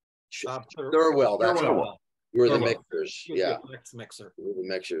 Thurwell. Thurwell, that's Thurwell. You were the mixers. Yeah. Mixer. We were the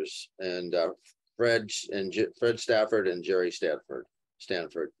mixers. And Fred Stafford and Jerry Stanford.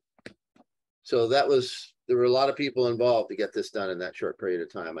 So there were a lot of people involved to get this done in that short period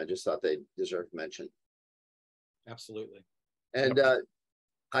of time. I just thought they deserved mention. Absolutely. And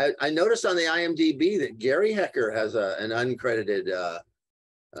I noticed on the IMDb that Gary Hecker has an uncredited.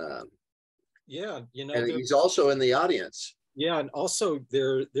 Yeah, you know, and he's also in the audience. Yeah, and also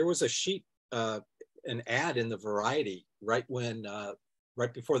there was a sheet, an ad in the Variety right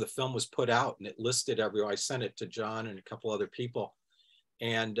before the film was put out, and it listed everyone. I sent it to John and a couple other people.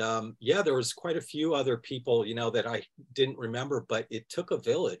 And yeah, there was quite a few other people, you know, that I didn't remember, but it took a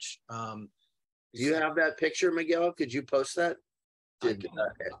village. Do you have that picture, Miguel? Could you post that? Did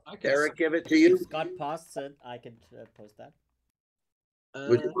Eric give it to you? If Scott posts it, I could post that.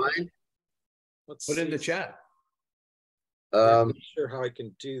 Would you mind? Put it in the chat. I'm not sure how I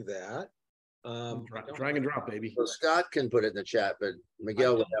can do that. Drag and drop, baby. Well, Scott can put it in the chat, but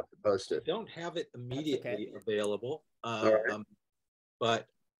Miguel would have to post it. Don't have it immediately available. Right. But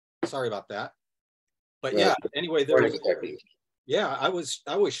sorry about that. But Right. yeah, anyway, there was, Exactly. yeah, I was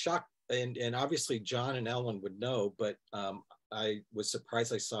shocked, and obviously John and Ellen would know, but I was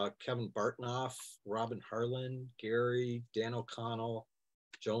surprised I saw Kevin Bartnoff, Robin Harlan, Gary, Dan O'Connell,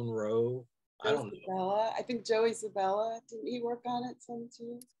 Joan Rowe. I don't know. Isabella. I think Joey Isabella, didn't he work on it some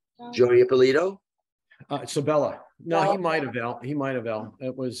too? Joey Ippolito? Sabella. No, Bella. he might have, Al. He might have, Al.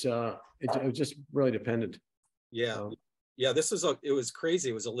 It was just really dependent. Yeah. Yeah, it was crazy.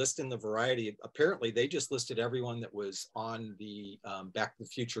 It was a list in the Variety. Apparently, they just listed everyone that was on the Back to the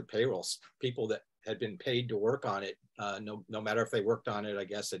Future payrolls, people that had been paid to work on it. No matter if they worked on it, I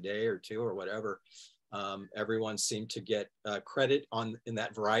guess, a day or two or whatever. Everyone seemed to get credit in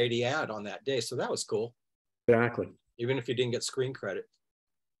that Variety ad on that day. So that was cool. Exactly. Even if you didn't get screen credit.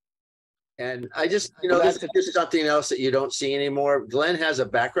 And I just, this is just something else that you don't see anymore. Glenn has a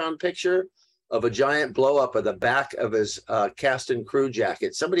background picture of a giant blow up of the back of his cast and crew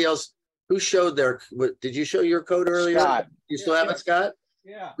jacket. Somebody else who showed did you show your code earlier? Scott. You still have it, Scott?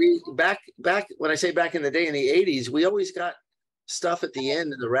 Yeah. We back when I say back in the day in the 80s, we always got stuff at the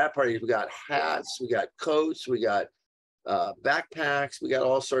end of the wrap parties. We got hats, we got coats, we got backpacks, we got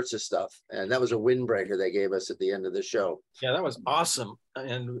all sorts of stuff. And that was a windbreaker they gave us at the end of the show. Yeah, that was awesome.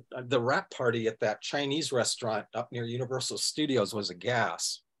 And the wrap party at that Chinese restaurant up near Universal Studios was a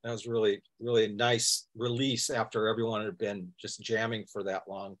gas. That was really, really a nice release after everyone had been just jamming for that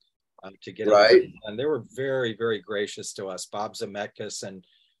long to get right. And they were very, very gracious to us. Bob Zemeckis and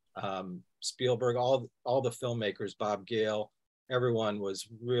Spielberg, all the filmmakers, Bob Gale, everyone was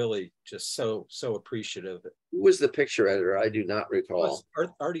really just so appreciative. Who was the picture editor? I do not recall.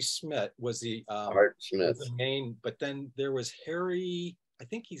 Artie Schmidt was the Art Smith. the main, but then there was Harry. I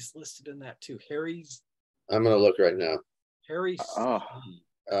think he's listed in that too. I'm going to look right now. Harry.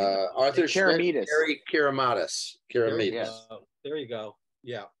 Arthur Schmidt, Karamitis. Harry Karamitis. There you go.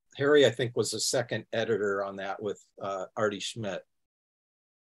 Yeah. Harry, I think, was the second editor on that with Artie Schmidt.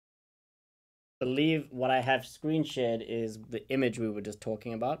 I believe what I have screen shared is the image we were just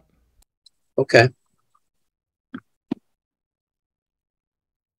talking about. Okay.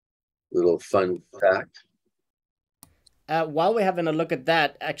 Little fun fact. While we're having a look at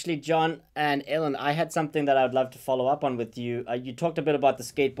that, actually, John and Ellen, I had something that I would love to follow up on with you. You talked a bit about the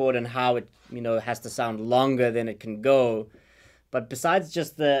skateboard and how it, has to sound longer than it can go. But besides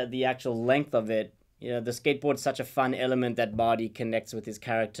just the actual length of it, the skateboard's such a fun element that Marty connects with his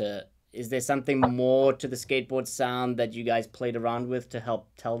character. Is there something more to the skateboard sound that you guys played around with to help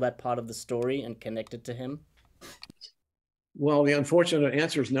tell that part of the story and connect it to him? Well, the unfortunate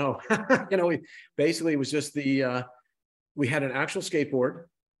answer is no. Basically it was just we had an actual skateboard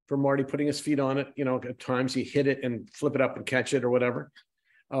for Marty putting his feet on it. At times he hit it and flip it up and catch it or whatever,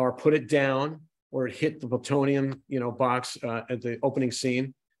 or put it down, or it hit the plutonium, box at the opening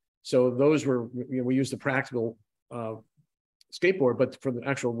scene. So those were, we used the practical skateboard, but for the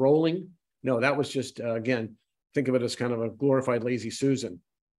actual rolling, no, that was just, again, think of it as kind of a glorified Lazy Susan.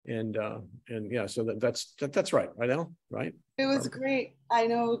 And yeah, so that's right, Al? Right? It was great. I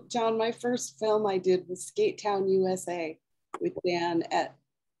know, John, my first film I did was Skate Town, USA with Dan at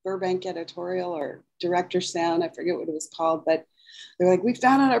Burbank Editorial or Director Sound. I forget what it was called, but they're like, we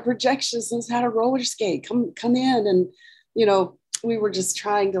found out our projection systems how to roller skate. Come in. And, we were just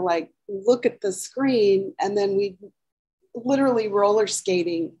trying to look at the screen, and then we literally roller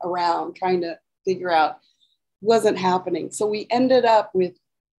skating around trying to figure out wasn't happening. So we ended up with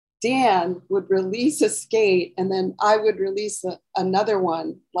Dan would release a skate, and then I would release another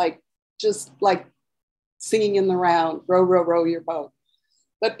one, just singing in the round, row, row, row your boat.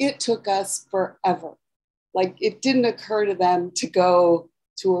 But it took us forever. It didn't occur to them to go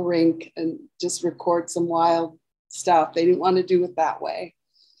to a rink and just record some wild stuff. They didn't want to do it that way.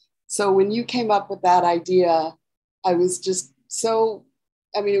 So when you came up with that idea, I was just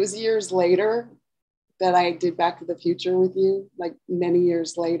it was years later that I did Back to the Future with you, many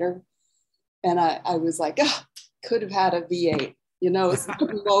years later. And I was like, could have had a V8, it's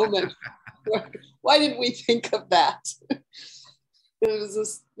the moment. Why didn't we think of that? It was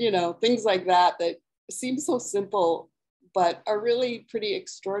just, things like that seem so simple, but are really pretty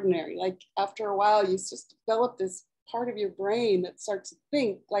extraordinary. After a while, you just develop this part of your brain that starts to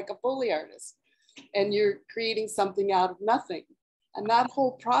think like a Foley artist, and you're creating something out of nothing. And that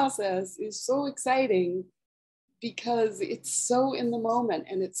whole process is so exciting because it's so in the moment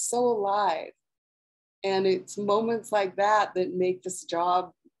and it's so alive. And it's moments like that that make this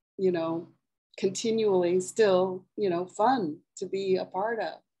job, continually still, fun to be a part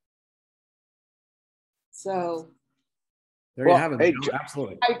of. So There you Well, have it. hey,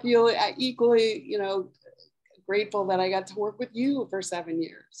 Absolutely. I feel equally, grateful that I got to work with you for 7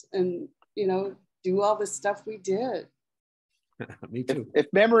 years and, do all the stuff we did. Me too. If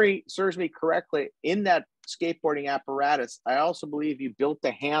memory serves me correctly, in that skateboarding apparatus, I also believe you built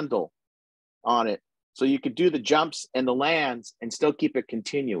a handle on it so you could do the jumps and the lands and still keep it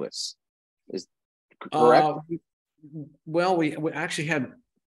continuous. Is correct? Well, we actually had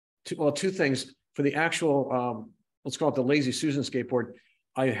two things for the actual, let's call it the Lazy Susan skateboard.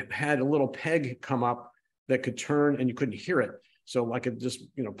 I had a little peg come up that could turn and you couldn't hear it. So I could just,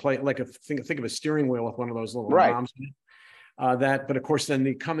 play it like think of a steering wheel with one of those little knobs. But of course, then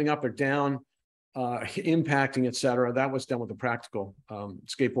the coming up or down, impacting, etc. That was done with a practical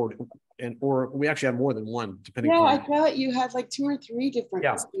skateboard, or we actually had more than one, depending. Yeah, I thought you had like 2 or 3 different.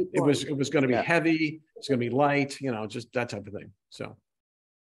 Yeah, skateboards. it was going to be heavy. It's going to be light. Just that type of thing. So,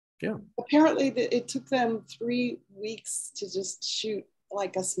 yeah. Apparently, it took them 3 weeks to just shoot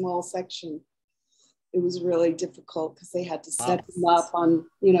like a small section. It was really difficult because they had to set them up on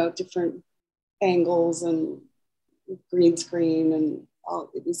different angles and green screen, and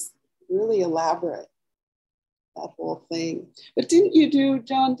it was really elaborate, that whole thing. But didn't you do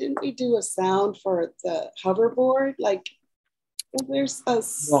a sound for the hoverboard? Like, there's a...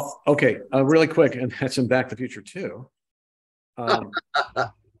 Well, okay, really quick, and that's in Back to the Future too. Segue.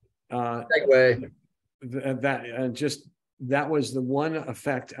 That was the one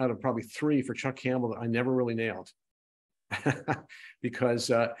effect out of probably 3 for Chuck Campbell that I never really nailed.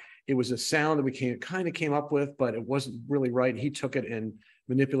 Because it was a sound that we kind of came up with, but it wasn't really right. He took it and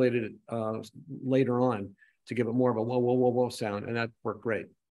manipulated it later on to give it more of a whoa, whoa, whoa, whoa sound, and that worked great.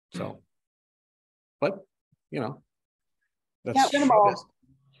 So, but that's them all.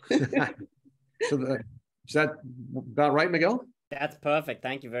 So is that about right, Miguel? That's perfect.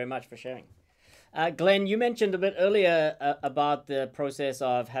 Thank you very much for sharing. Glenn, you mentioned a bit earlier about the process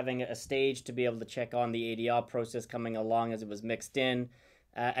of having a stage to be able to check on the ADR process coming along as it was mixed in.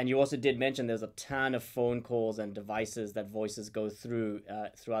 And you also did mention there's a ton of phone calls and devices that voices go through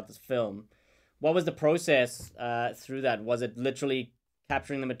throughout this film. What was the process through that? Was it literally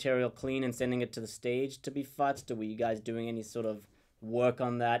capturing the material clean and sending it to the stage to be futzed? Or were you guys doing any sort of work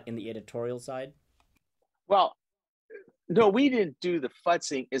on that in the editorial side? Well, no, we didn't do the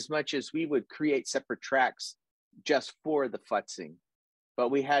futzing as much as we would create separate tracks just for the futzing. But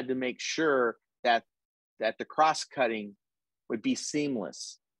we had to make sure that the cross-cutting would be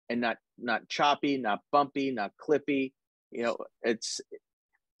seamless and not choppy, not bumpy, not clippy. It's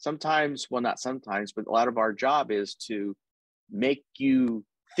sometimes, well, not sometimes, but a lot of our job is to make you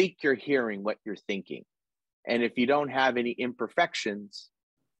think you're hearing what you're thinking. And if you don't have any imperfections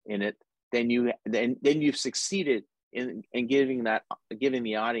in it, then you've succeeded in giving the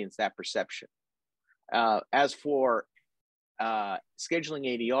audience that perception. As for scheduling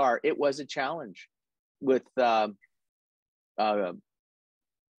ADR, it was a challenge with the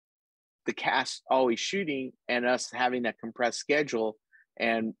cast always shooting and us having that compressed schedule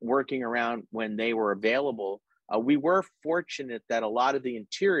and working around when they were available. We were fortunate that a lot of the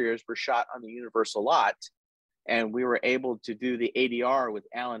interiors were shot on the Universal lot, and we were able to do the ADR with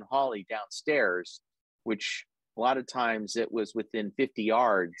Alan Hawley downstairs, which a lot of times it was within 50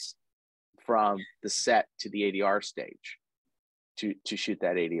 yards from the set to the ADR stage to shoot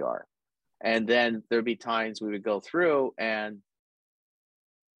that ADR. And then there'd be times we would go through, and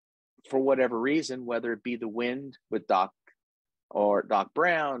for whatever reason, whether it be the wind with Doc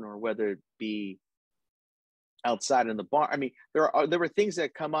Brown, or whether it be outside in the barn. I mean, there were things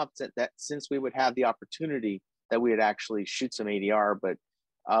that come up that since we would have the opportunity that we would actually shoot some ADR, but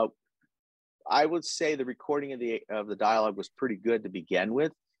I would say the recording of the dialogue was pretty good to begin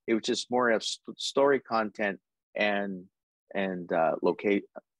with. It was just more of story content and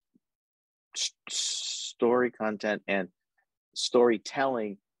story content and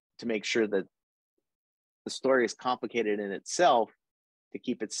storytelling to make sure that the story is complicated in itself to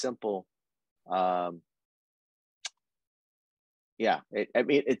keep it simple.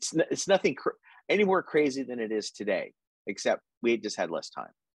 It's nothing any more crazy than it is today, except we just had less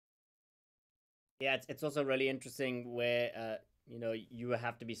time. Yeah, it's also really interesting where you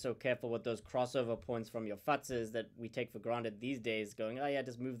have to be so careful with those crossover points from your futzes that we take for granted these days, going, oh yeah,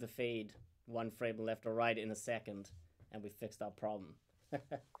 just move the fade 1 frame left or right in a second and we fixed our problem.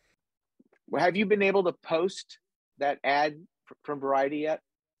 Well, have you been able to post that ad from Variety yet?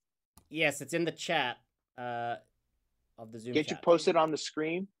 Yes, it's in the chat of the Zoom Can't chat. you post it on the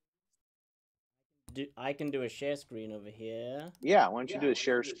screen? I can do a share screen over here. Yeah, why don't you do a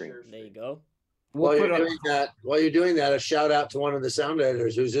share screen? There you go. While you're doing that, a shout out to one of the sound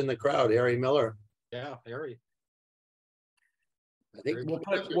editors who's in the crowd, Harry Miller. Yeah, Harry. I think We'll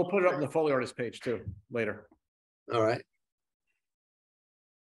put it up on the Foley artist page too later. all right.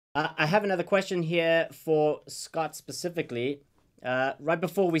 I have another question here for Scott specifically. Right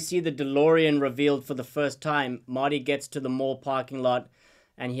before we see the DeLorean revealed for the first time, Marty gets to the mall parking lot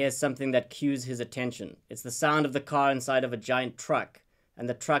and hears something that cues his attention. It's the sound of the car inside of a giant truck, and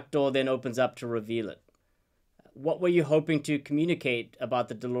the truck door then opens up to reveal it. What were you hoping to communicate about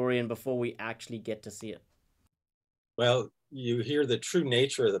the DeLorean before we actually get to see it? Well, you hear the true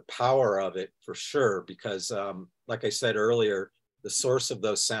nature of the power of it for sure, because like I said earlier, the source of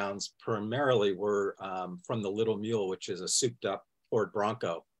those sounds primarily were from the Little Mule, which is a souped up Ford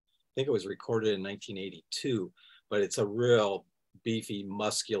Bronco. I think it was recorded in 1982, but it's a real beefy,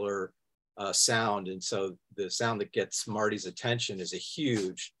 muscular sound. And so the sound that gets Marty's attention is a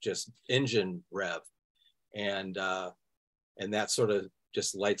huge just engine rev. And that sort of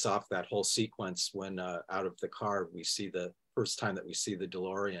just lights off that whole sequence when out of the car, we see the first time that we see the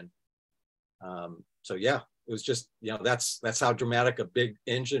DeLorean. So yeah, it was just, you know, that's how dramatic a big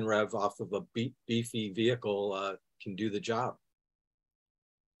engine rev off of a beefy vehicle can do the job.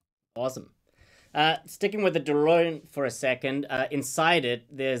 Awesome. Sticking with the DeLorean for a second, inside it,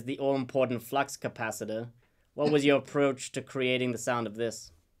 there's the all-important flux capacitor. What was your approach to creating the sound of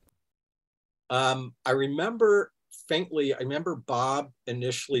this? I remember faintly, I remember Bob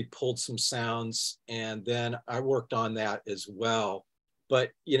initially pulled some sounds, and then I worked on that as well.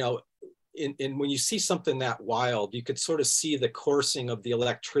 But, you know, when you see something that wild, you could sort of see the coursing of the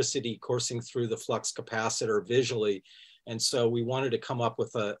electricity coursing through the flux capacitor visually. And so we wanted to come up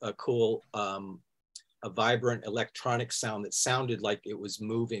with a cool, a vibrant electronic sound that sounded like it was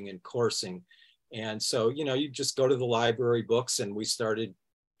moving and coursing. And so, you know, you just go to the library books, and we started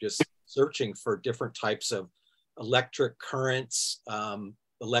just searching for different types of electric currents,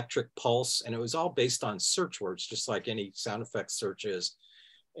 electric pulse, and it was all based on search words, just like any sound effects search is.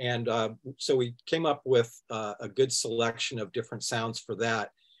 And so we came up with a good selection of different sounds for that.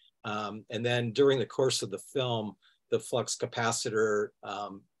 And then during the course of the film, the flux capacitor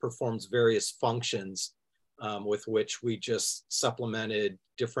performs various functions with which we just supplemented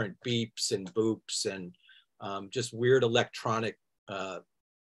different beeps and boops and just weird electronic,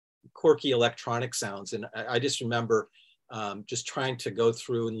 quirky electronic sounds. And I just remember just trying to go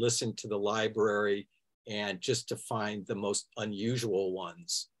through and listen to the library and just to find the most unusual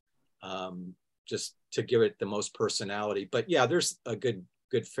ones, just to give it the most personality. But yeah, there's a good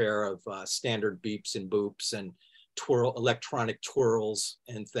fare of standard beeps and boops and electronic twirls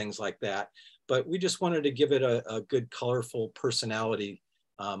and things like that. But we just wanted to give it a good, colorful personality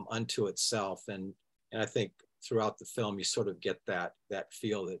unto itself. And I think throughout the film, you sort of get that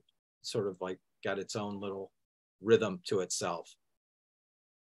feel that sort of like got its own little rhythm to itself.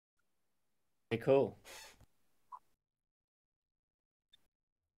 Very cool.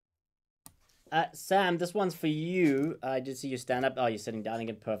 Sam, this one's for you. I did see you stand up. Oh, you're sitting down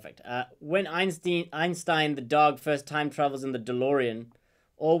again. Perfect. When Einstein, the dog, first time travels in the DeLorean,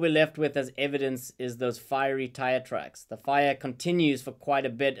 all we're left with as evidence is those fiery tire tracks. The fire continues for quite a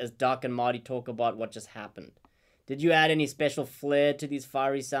bit as Doc and Marty talk about what just happened. Did you add any special flair to these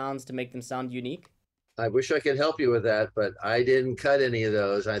fiery sounds to make them sound unique? I wish I could help you with that, but I didn't cut any of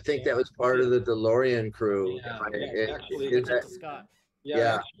those. I think that was part of the DeLorean crew.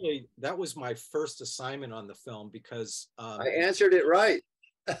 Yeah, actually, that was my first assignment on the film because I answered it right.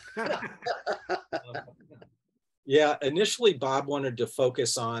 Yeah, initially Bob wanted to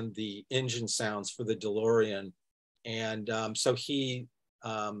focus on the engine sounds for the DeLorean, and so he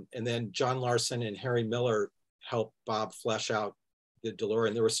and then John Larson and Harry Miller helped Bob flesh out the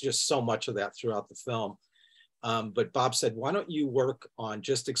DeLorean. There was just so much of that throughout the film. But Bob said, why don't you work on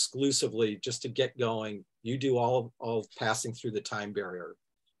just exclusively, just to get going, you do all passing through the time barrier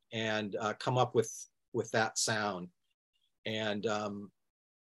and come up with that sound. And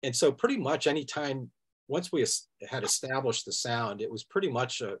so pretty much anytime, once we had established the sound, it was pretty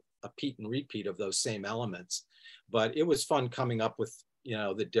much a repeat and repeat of those same elements. But it was fun coming up with, you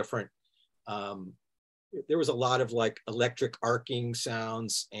know, the different, there was a lot of like electric arcing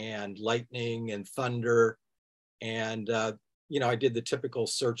sounds and lightning and thunder. And, you know, I did the typical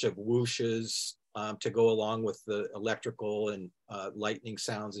search of whooshes to go along with the electrical and lightning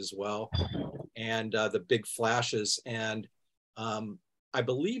sounds as well. And the big flashes. And I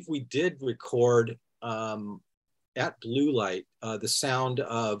believe we did record at Blue Light the sound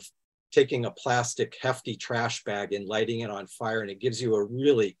of taking a plastic hefty trash bag and lighting it on fire. And it gives you a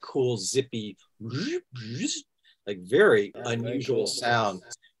really cool, zippy, like very unusual sound.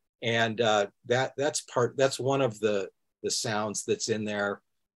 And that's one of the sounds that's in there.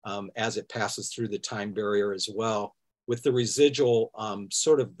 as it passes through the time barrier as well. With the residual,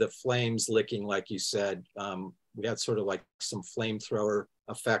 sort of the flames licking, like you said, we had sort of like some flamethrower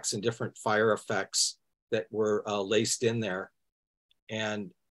effects and different fire effects that were laced in there.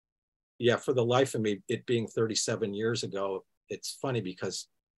 And yeah, for the life of me, it being 37 years ago, it's funny because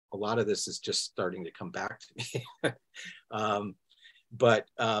a lot of this is just starting to come back to me.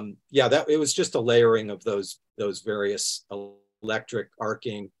 Yeah, that it was just a layering of those various electric,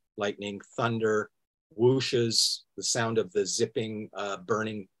 arcing, lightning, thunder, whooshes, the sound of the zipping,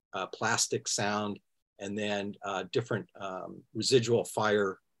 burning plastic sound, and then different residual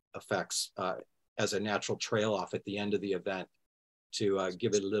fire effects as a natural trail off at the end of the event to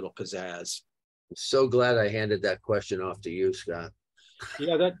give it a little pizzazz. So glad I handed that question off to you, Scott.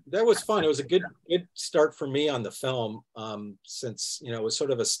 Yeah, that was fun. It was a good start for me on the film, since, you know, it was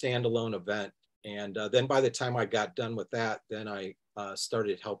sort of a standalone event. And then by the time I got done with that, then I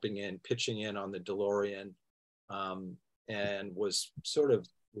started pitching in on the DeLorean, and was sort of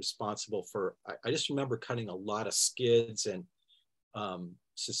responsible for, I just remember cutting a lot of skids and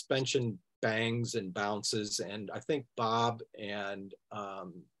suspension bangs and bounces. And I think Bob and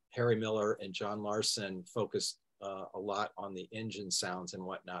Harry Miller and John Larson focused a lot on the engine sounds and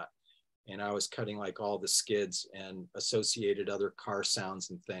whatnot. And I was cutting like all the skids and associated other car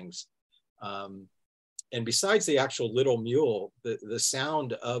sounds and things. And besides the actual little mule, the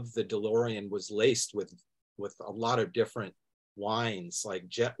sound of the DeLorean was laced with a lot of different whines, like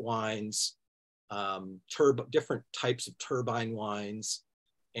jet whines, different types of turbine whines.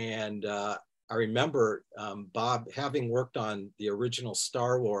 And I remember Bob, having worked on the original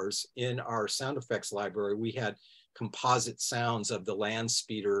Star Wars, in our sound effects library, we had composite sounds of the land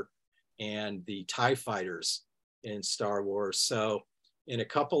speeder and the TIE fighters in Star Wars. So in a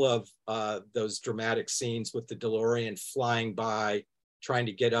couple of those dramatic scenes with the DeLorean flying by, trying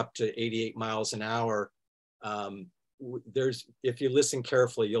to get up to 88 miles an hour, if you listen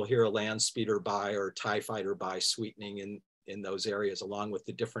carefully, you'll hear a land speeder by or TIE fighter by sweetening in those areas, along with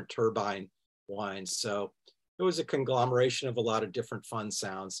the different turbine whines. So it was a conglomeration of a lot of different fun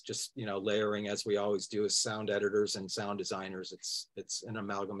sounds, just, you know, layering, as we always do as sound editors and sound designers. It's an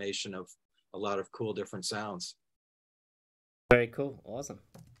amalgamation of a lot of cool different sounds. Very cool. Awesome.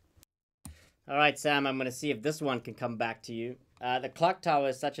 All right, Sam, I'm going to see if this one can come back to you. The clock tower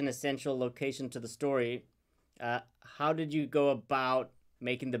is such an essential location to the story. How did you go about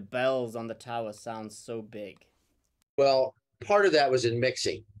making the bells on the tower sound so big? Well, part of that was in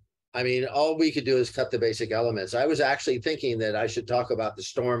mixing. I mean, all we could do is cut the basic elements. I was actually thinking that I should talk about the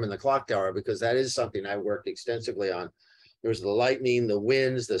storm and the clock tower, because that is something I worked extensively on. There was the lightning, the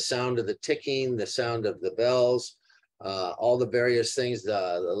winds, the sound of the ticking, the sound of the bells, all the various things,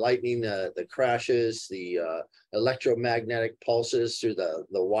 the lightning, the crashes, the electromagnetic pulses through the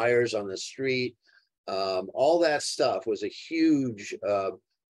wires on the street. All that stuff was a huge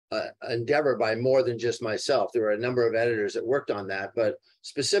endeavor by more than just myself. There were a number of editors that worked on that, but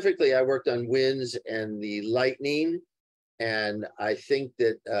specifically I worked on winds and the lightning. And I think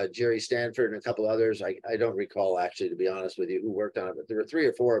that Jerry Stanford and a couple others, I don't recall actually, to be honest with you, who worked on it, but there were 3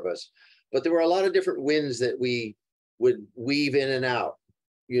 or 4 of us. But there were a lot of different winds that we would weave in and out.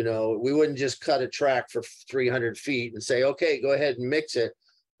 You know, we wouldn't just cut a track for 300 feet and say, okay, go ahead and mix it.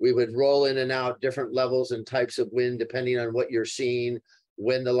 We would roll in and out different levels and types of wind, depending on what you're seeing,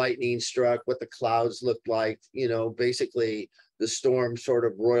 when the lightning struck, what the clouds looked like. You know, basically the storm sort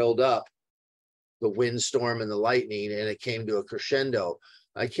of roiled up, the windstorm and the lightning, and it came to a crescendo.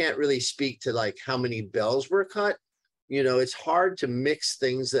 I can't really speak to like how many bells were cut. You know, it's hard to mix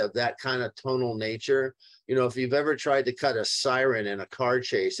things of that kind of tonal nature. You know, if you've ever tried to cut a siren in a car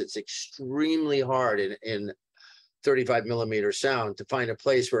chase, it's extremely hard in 35 millimeter sound to find a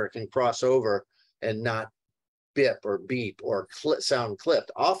place where it can cross over and not bip or beep or sound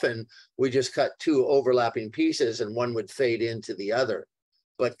clipped. Often we just cut 2 overlapping pieces and one would fade into the other.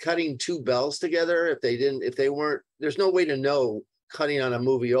 But cutting 2 bells together, if they weren't, there's no way to know cutting on a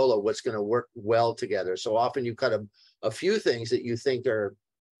moviola what's going to work well together. So often you cut a few things that you think are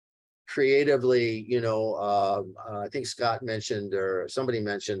creatively, you know, I think Scott mentioned, or somebody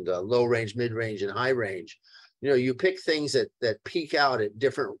mentioned low range, mid range, and high range. You know, you pick things that peak out at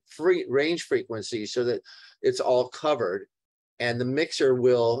different range frequencies so that it's all covered, and the mixer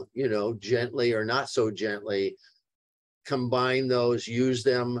will, you know, gently or not so gently combine those, use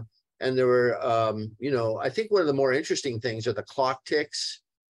them. And there were, you know, I think one of the more interesting things are the clock ticks,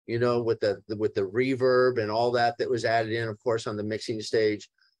 you know, with the reverb and all that was added in, of course, on the mixing stage.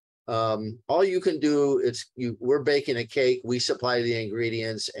 All you can do, we're baking a cake, we supply the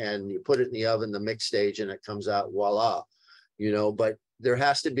ingredients, and you put it in the oven, the mix stage, and it comes out, voila, you know. But there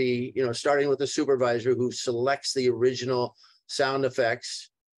has to be, you know, starting with the supervisor who selects the original sound effects,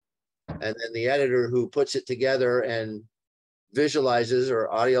 and then the editor who puts it together and visualizes or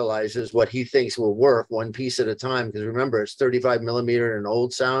audioalizes what he thinks will work one piece at a time. Because remember, it's 35 millimeter and an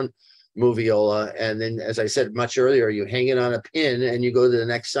old sound moviola. And then, as I said much earlier, you hang it on a pin and you go to the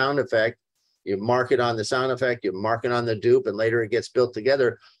next sound effect. You mark it on the sound effect, you mark it on the dupe, and later it gets built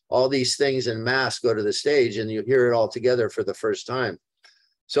together. All these things in mass go to the stage and you hear it all together for the first time.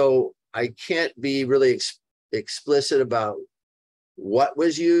 So I can't be really explicit about what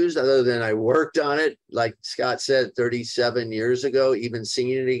was used other than I worked on it. Like Scott said, 37 years ago, even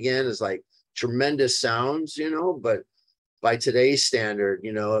seeing it again is like tremendous sounds, you know, but by today's standard,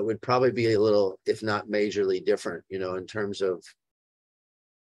 you know, it would probably be a little, if not majorly different, you know, in terms of,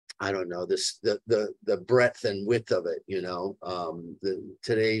 I don't know, the breadth and width of it, you know.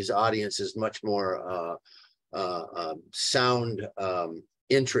 Today's audience is much more sound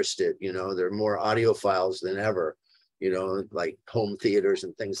interested, you know. They're more audiophiles than ever, you know, like home theaters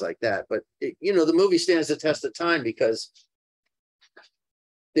and things like that. But it, you know, the movie stands the test of time because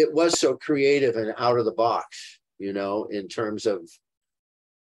it was so creative and out of the box, you know, in terms of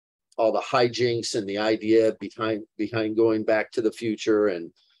all the hijinks and the idea behind going back to the future.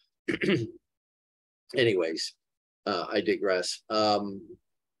 And anyways, I digress.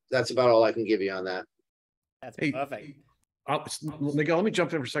 That's about all I can give you on that. That's perfect. Miguel, let me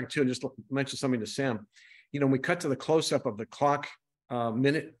jump in for a second too and just mention something to Sam. You know, we cut to the close-up of the clock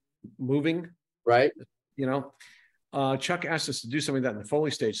minute moving, right? You know, Chuck asked us to do something like that in the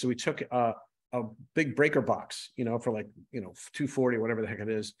Foley stage. So we took a big breaker box, you know, for like, you know, 240 or whatever the heck it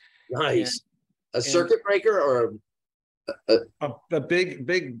is. Nice. A circuit breaker or a big,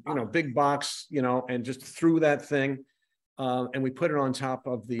 you know, big box, you know, and just threw that thing. And we put it on top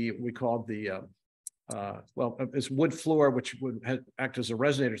of we called the, well, this wood floor, which would act as a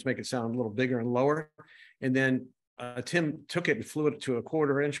resonator to make it sound a little bigger and lower. And then Tim took it and flew it to a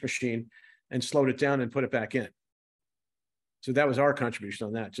 1/4-inch machine and slowed it down and put it back in. So that was our contribution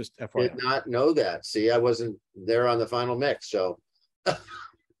on that, just FYI. Did not know that. See, I wasn't there on the final mix, so.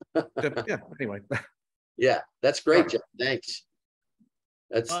 Yeah, anyway. Yeah, that's great, Jeff. Thanks.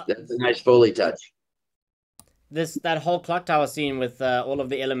 That's a nice Foley touch. That whole clock tower scene with all of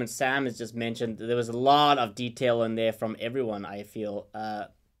the elements Sam has just mentioned, there was a lot of detail in there from everyone, I feel.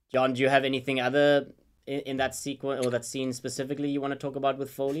 John, do you have anything other in that sequence or that scene specifically you want to talk about with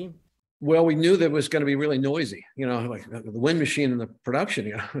Foley? Well, we knew that it was going to be really noisy, you know, like the wind machine and the production,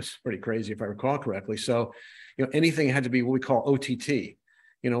 you know, was pretty crazy if I recall correctly. So, you know, anything had to be what we call OTT.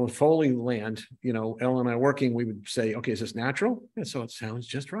 You know, in Foley land, you know, Ellen and I working, we would say, okay, is this natural? Yeah, so it sounds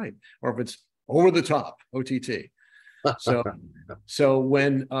just right. Or if it's over the top, OTT. So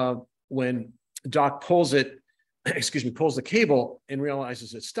when Doc pulls it, pulls the cable and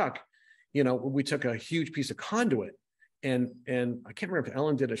realizes it's stuck, you know, we took a huge piece of conduit and I can't remember if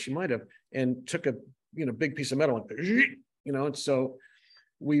Ellen did it, she might have, and took a, you know, big piece of metal and, you know, and so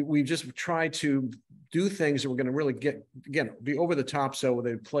we just tried to do things that were going to really get, again, be over the top so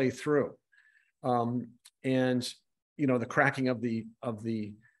they play through. And, you know, the cracking of the,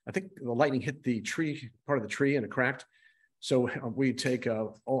 I think the lightning hit the tree, part of the tree, and it cracked. So we take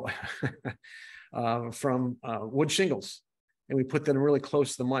from wood shingles and we put them really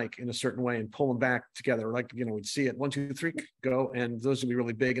close to the mic in a certain way and pull them back together. Like, you know, we'd see it 1, 2, 3, go, and those would be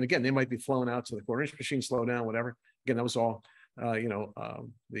really big. And again, they might be flown out to the 1/4-inch machine, slow down, whatever. Again, that was all, you know,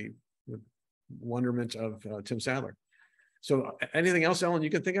 the wonderment of Tim Sadler. So anything else, Ellen, you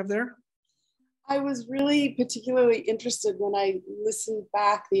can think of there? I was really particularly interested when I listened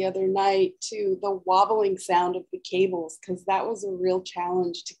back the other night to the wobbling sound of the cables, because that was a real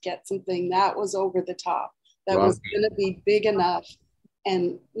challenge to get something that was over the top, that was going to be big enough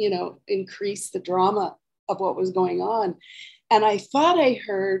and, you know, increase the drama of what was going on. And I thought I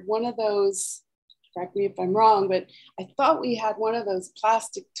heard one of those, correct me if I'm wrong, but I thought we had one of those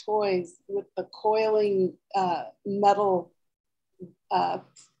plastic toys with the coiling metal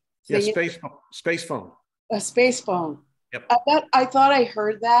yeah, space phone. A space phone. Yep. I thought I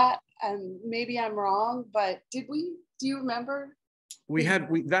heard that, and maybe I'm wrong, but did we? Do you remember? We had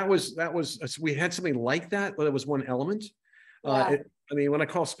something like that, but it was one element. Yeah. I mean, when I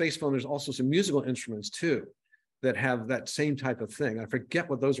call space phone, there's also some musical instruments too that have that same type of thing. I forget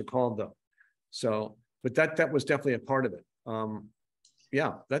what those are called though. So, but that was definitely a part of it.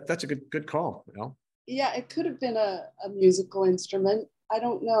 Yeah, that's a good call, Al. Yeah, it could have been a musical instrument. I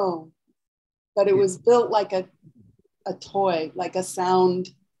don't know, but it was built like a toy, like a sound.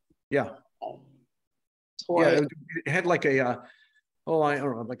 Yeah. Toy. Yeah, it had like I don't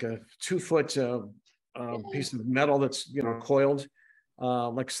know, like a 2-foot piece of metal that's, you know, coiled.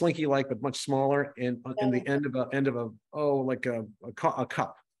 like Slinky like, but much smaller, and in the end of a like a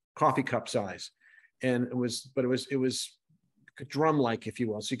cup, coffee cup size, and it was drum like, if you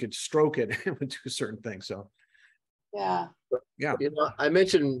will, so you could stroke it and do certain things. So Yeah. yeah, You know, I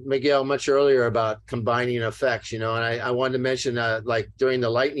mentioned, Miguel, much earlier about combining effects, you know, and I wanted to mention like during the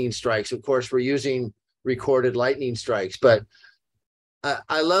lightning strikes, of course, we're using recorded lightning strikes, but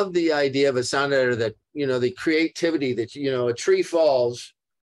I love the idea of a sound editor that, you know, the creativity that, you know, a tree falls,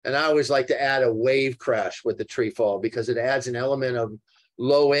 and I always like to add a wave crash with the tree fall because it adds an element of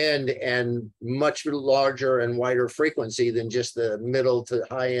low end and much larger and wider frequency than just the middle to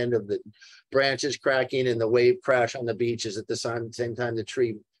high end of the branches cracking and the wave crash on the beaches at the same time the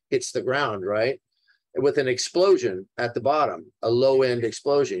tree hits the ground, right? With an explosion at the bottom, a low end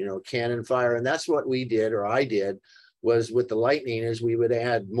explosion, you know, cannon fire. And that's what we did, or I did, was with the lightning, is we would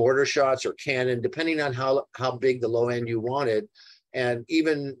add mortar shots or cannon, depending on how big the low end you wanted. And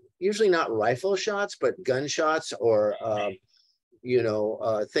even usually not rifle shots, but gunshots or, you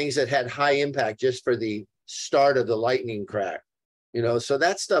know, things that had high impact just for the start of the lightning crack, you know. So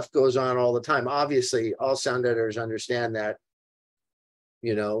that stuff goes on all the time. Obviously, all sound editors understand that,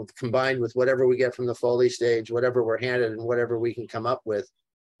 you know, combined with whatever we get from the Foley stage, whatever we're handed and whatever we can come up with,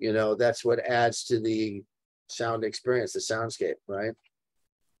 you know, that's what adds to the sound experience, the soundscape, right?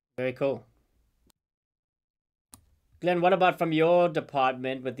 Very cool. Glenn, what about from your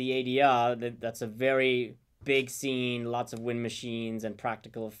department with the ADR? That's a very big scene, lots of wind machines and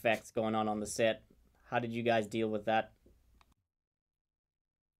practical effects going on the set. How did you guys deal with that?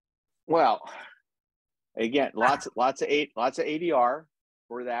 Well, again, lots of ADR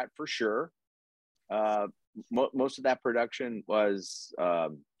for that, for sure. Most of that production was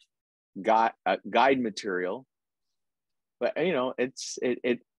guide material, but you know,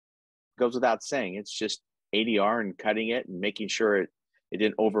 it goes without saying, it's just ADR and cutting it and making sure it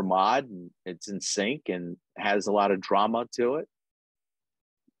didn't over mod and it's in sync and has a lot of drama to it.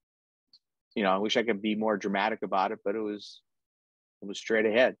 You know, I wish I could be more dramatic about it, but it was straight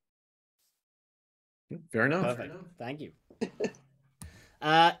ahead. fair enough. Perfect. Thank you.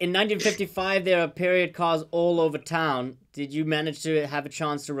 In 1955, there are period cars all over town. Did you manage to have a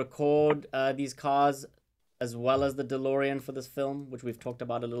chance to record these cars as well as the DeLorean for this film, which we've talked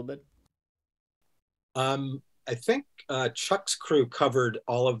about a little bit? I think Chuck's crew covered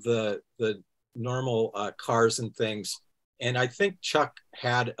all of the normal cars and things. And I think Chuck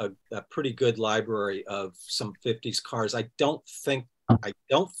had a pretty good library of some 50s cars. I don't think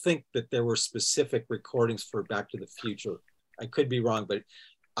that there were specific recordings for Back to the Future. I could be wrong, but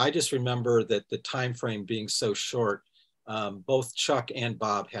I just remember that the time frame being so short, both Chuck and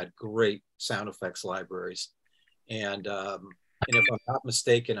Bob had great sound effects libraries. And if I'm not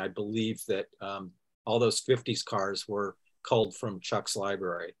mistaken, I believe that all those 50s cars were culled from Chuck's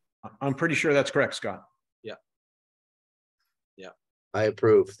library. I'm pretty sure that's correct, Scott. Yeah. Yeah. I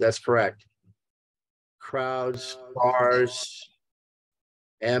approve. That's correct. Crowds, cars,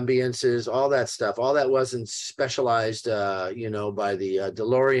 ambiances, all that stuff. All that wasn't specialized, you know, by the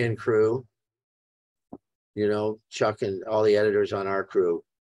DeLorean crew. You know, Chuck and all the editors on our crew.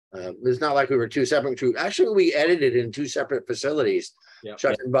 It's not like we were two separate crews. Actually, we edited in two separate facilities. Yep.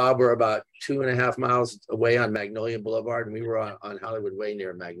 Chuck and Bob were about 2.5 miles away on Magnolia Boulevard, and we were on Hollywood Way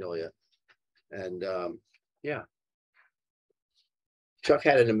near Magnolia. And yeah, Chuck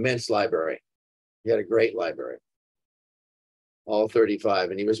had an immense library. He had a great library, all 35.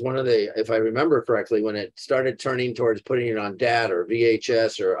 And he was one of the, if I remember correctly, when it started turning towards putting it on DAT or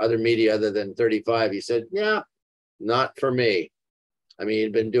VHS or other media other than 35, he said, yeah, not for me. I mean,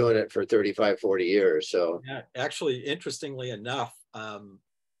 he'd been doing it for 35, 40 years. So yeah, actually, interestingly enough,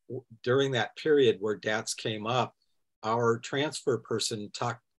 during that period where DATs came up, our transfer person,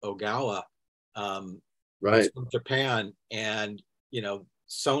 Tak Ogawa, was from Japan, and you know,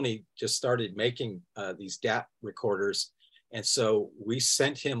 Sony just started making these DAT recorders, and so we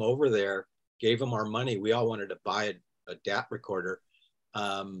sent him over there, gave him our money. We all wanted to buy a DAT recorder,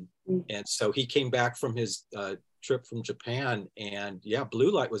 and so he came back from his trip from Japan, and yeah,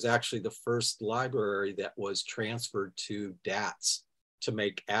 Blue Light was actually the first library that was transferred to DATs to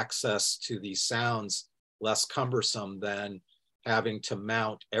make access to these sounds less cumbersome than having to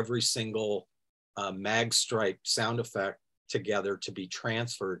mount every single mag stripe sound effect together to be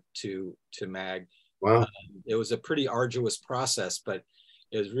transferred to mag. Wow. It was a pretty arduous process, but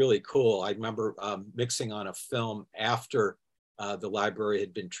it was really cool. I remember mixing on a film after the library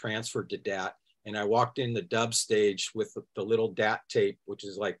had been transferred to DAT, and I walked in the dub stage with the little DAT tape, which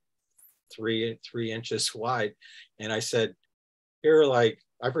is like three inches wide. And I said, here are like,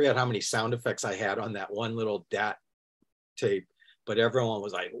 I forget how many sound effects I had on that one little DAT tape, but everyone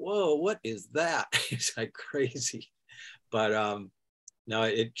was like, whoa, what is that? It's like crazy. But no,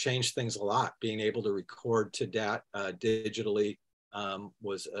 it changed things a lot. Being able to record to that digitally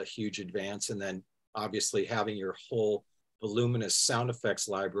was a huge advance. And then obviously having your whole voluminous sound effects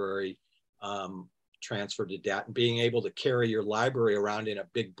library transferred to DAT, and being able to carry your library around in a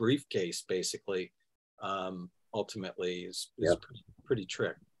big briefcase, basically, ultimately is pretty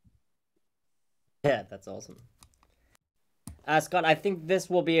trick. Yeah, that's awesome. Scott, I think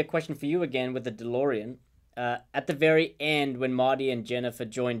this will be a question for you again with the DeLorean. At the very end, when Marty and Jennifer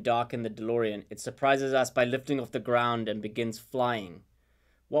join Doc in the DeLorean, it surprises us by lifting off the ground and begins flying.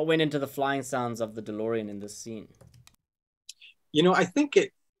 What went into the flying sounds of the DeLorean in this scene? You know, I think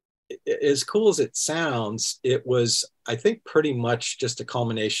it, as cool as it sounds, it was, I think, pretty much just a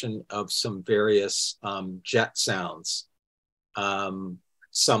culmination of some various jet sounds.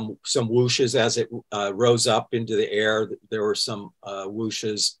 Some whooshes as it rose up into the air. There were some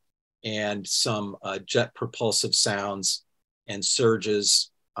whooshes and some jet propulsive sounds and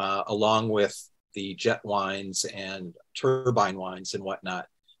surges, along with the jet whines and turbine whines and whatnot.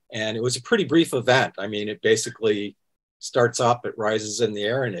 And it was a pretty brief event. I mean, it basically starts up, it rises in the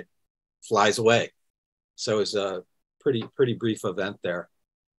air, and it flies away. So it was a pretty brief event there.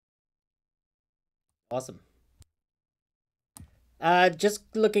 Awesome.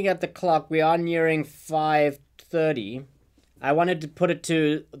 Just looking at the clock, we are nearing 5:30. I wanted to put it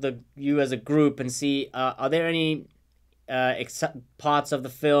to you as a group and see, are there any parts of the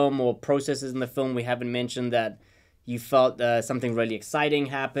film or processes in the film we haven't mentioned that you felt something really exciting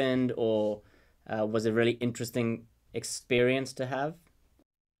happened, or was a really interesting experience to have?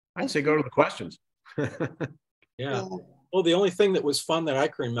 I'd say go to the questions. Yeah. Well, the only thing that was fun that I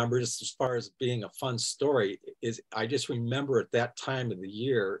can remember, just as far as being a fun story, is I just remember at that time of the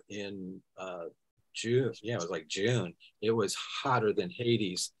year in June. Yeah, it was like June. It was hotter than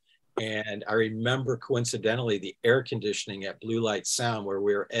Hades. And I remember coincidentally the air conditioning at Blue Light Sound where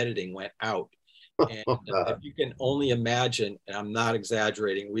we were editing went out. And if you can only imagine, and I'm not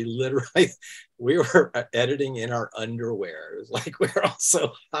exaggerating, we were editing in our underwear. It was like we were all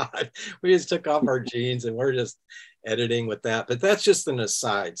so hot. We just took off our jeans and we're just editing with that. But that's just an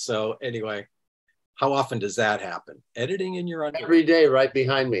aside. So anyway, how often does that happen? Editing in your underwear? Every day, right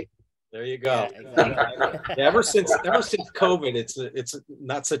behind me. There you go. Yeah, exactly. Ever since COVID, it's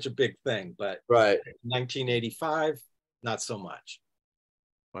not such a big thing. But right, 1985, not so much.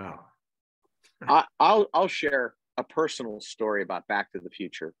 Wow. I'll share a personal story about Back to the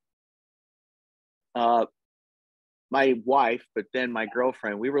Future. My wife, but then my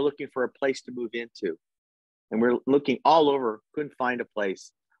girlfriend, we were looking for a place to move into, and we're looking all over, couldn't find a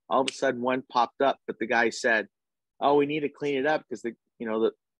place. All of a sudden, one popped up, but the guy said, "Oh, we need to clean it up because the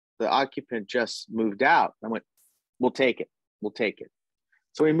occupant just moved out." I went, "We'll take it. We'll take it."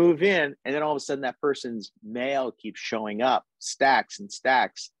 So we move in, and then all of a sudden, that person's mail keeps showing up, stacks and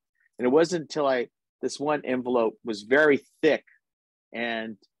stacks. And it wasn't until this one envelope was very thick,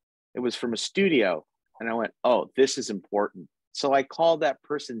 and it was from a studio. And I went, "Oh, this is important." So I called that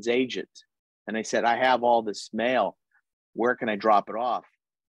person's agent and I said, "I have all this mail. Where can I drop it off?"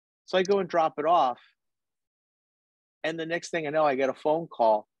 So I go and drop it off. And the next thing I know, I get a phone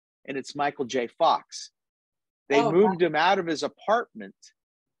call, and it's Michael J. Fox. They moved him out of his apartment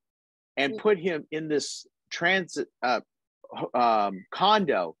and put him in this transit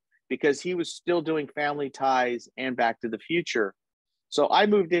condo, because he was still doing Family Ties and Back to the Future. So I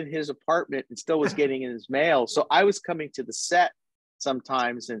moved in his apartment and still was getting in his mail. So I was coming to the set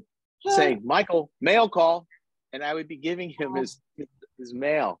sometimes and saying, "Michael, mail call." And I would be giving him his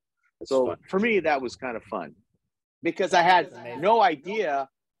mail. So for me, that was kind of fun, because I had no idea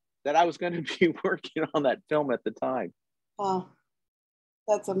that I was going to be working on that film at the time. Oh,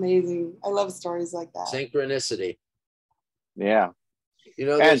 that's amazing. I love stories like that. synchronicity. Yeah. You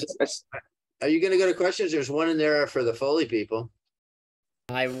know, are you going to go to questions? There's one in there for the Foley people.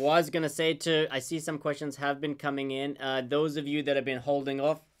 I was going to say I see some questions have been coming in. Those of you that have been holding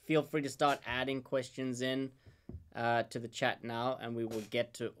off, feel free to start adding questions in to the chat now, and we will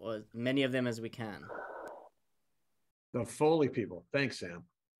get to as many of them as we can. The Foley people. Thanks, Sam.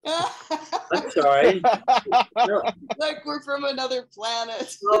 I'm sorry. No. Like we're from another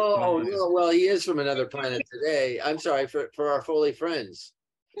planet. No, well, he is from another planet today. I'm sorry for our Foley friends.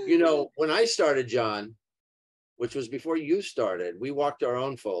 You know, when I started, John, which was before you started, we walked our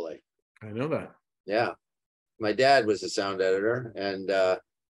own Foley. I know that. Yeah. My dad was the sound editor, and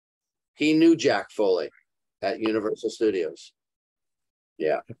he knew Jack Foley at Universal Studios.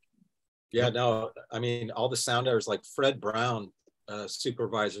 Yeah. Yeah, no, I mean, all the sound editors like Fred Brown,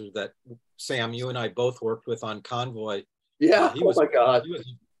 supervisor that Sam, you and I both worked with on Convoy. Yeah. He was, oh my God.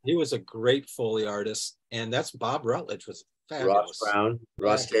 he was a great Foley artist, and that's Bob Rutledge was fabulous.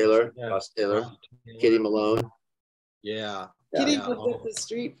 Ross Taylor, Yeah. Ross Taylor, Ross Kitty Malone. Yeah. Kitty Yeah. lives up the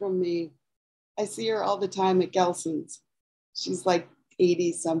street from me. I see her all the time at Gelson's. She's like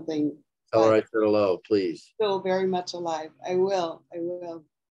 80 something. Tell her I said hello, please. Still very much alive. I will. I will.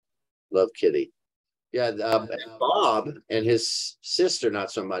 Love Kitty. Yeah, and Bob and his sister,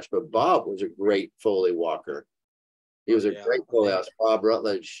 not so much, but Bob was a great Foley walker. He was a great Foley house. Bob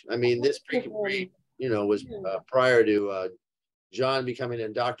Rutledge. I mean, this pre-great, was prior to John becoming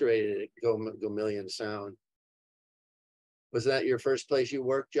indoctrinated at Go Sound. Was that your first place you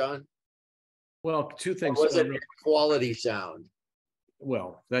worked, John? Well, two things. Or was it quality sound?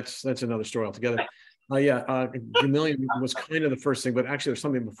 Well, that's another story altogether. Gamillion was kind of the first thing, but actually there's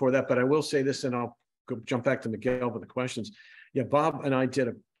something before that. But I will say this, and I'll go jump back to Miguel with the questions. Yeah, Bob and I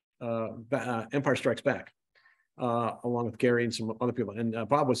did Empire Strikes Back, along with Gary and some other people. And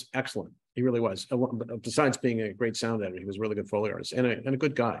Bob was excellent. He really was. Besides being a great sound editor, he was a really good Foley artist and a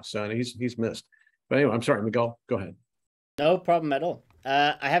good guy. So he's missed. But anyway, I'm sorry, Miguel, go ahead. No problem at all.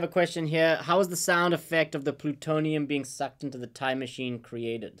 I have a question here. How was the sound effect of the plutonium being sucked into the time machine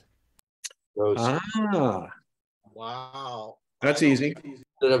created? Ah, wow. That's easy. Is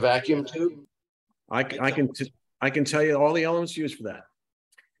it a vacuum tube? I can tell you all the elements used for that.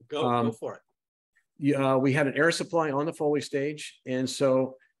 Go for it. Yeah, we had an air supply on the Foley stage, and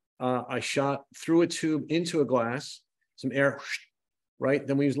so I shot through a tube into a glass, some air, right?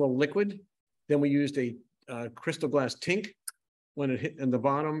 Then we used a little liquid. Then we used a crystal glass tink when it hit in the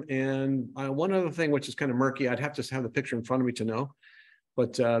bottom. And one other thing, which is kind of murky, I'd have to have the picture in front of me to know,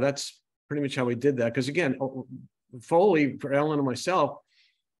 but that's pretty much how we did that. Because again, Foley for Ellen and myself,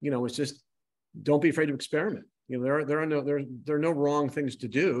 it's just don't be afraid to experiment. There are no wrong things to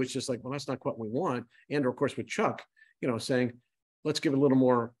do. It's just like, well, that's not quite what we want. And of course with Chuck, saying, let's give it a little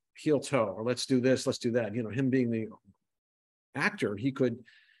more heel toe, or let's do this, let's do that. Him being the actor, he could,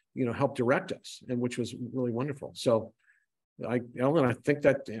 help direct us, and which was really wonderful. So Ellen, I think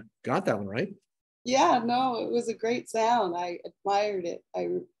that got that one right. Yeah, no, it was a great sound. I admired it. I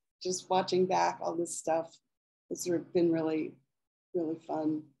just watching back all this stuff. It's been really, really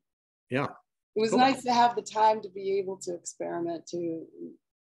fun. Yeah. It was nice to have the time to be able to experiment, to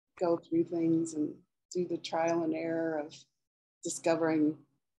go through things and do the trial and error of discovering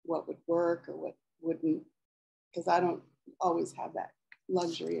what would work or what wouldn't, because I don't always have that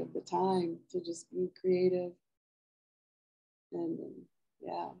luxury of the time to just be creative. And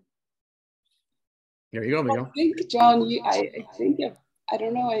yeah. There you go, Miguel. I think, John, I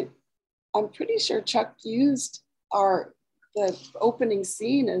don't know, I'm pretty sure Chuck used the opening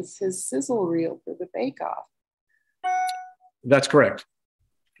scene as his sizzle reel for the Bake Off. That's correct.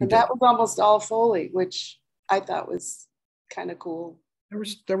 And that was almost all Foley, which I thought was kind of cool.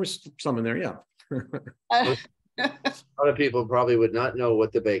 There was some in there, yeah. A lot of people probably would not know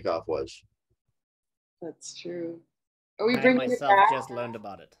what the Bake Off was. That's true. Are we I bringing myself it back? just learned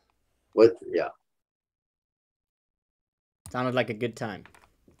about it. What? Yeah. Sounded like a good time.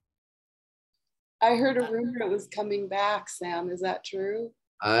 I heard a rumor it was coming back, Sam. Is that true?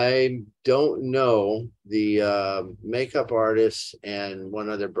 I don't know. The makeup artist and one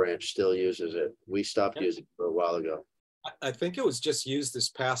other branch still uses it. We stopped using it for a while ago. I think it was just used this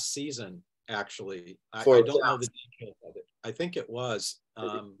past season, actually. I For don't know the details of it. I think it was.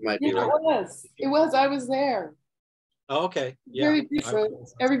 Might be Yeah, right. it was. It was. I was there. Oh, okay. Yeah. Very different.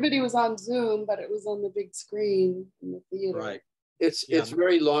 Everybody was on Zoom, but it was on the big screen in the theater. Right. It's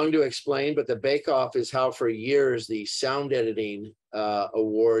very long to explain, but the Bake Off is how for years the sound editing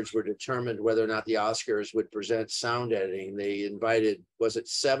awards were determined whether or not the Oscars would present sound editing. They invited, was it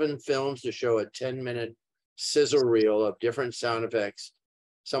 7 films to show a 10-minute sizzle reel of different sound effects.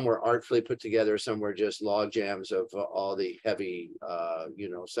 Some were artfully put together, some were just log jams of all the heavy,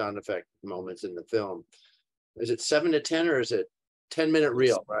 sound effect moments in the film. Is it 7 to 10 or is it 10-minute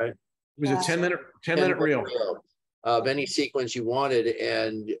reel, right? It was a 10-minute reel of any sequence you wanted,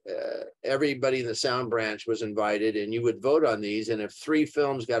 and everybody in the sound branch was invited, and you would vote on these, and if 3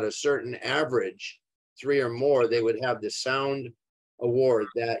 films got a certain average, 3 or more, they would have the sound award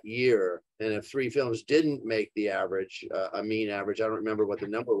that year. And if 3 films didn't make the average, a mean average, I don't remember what the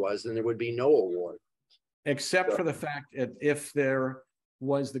number was, then there would be no award. Except for the fact that if there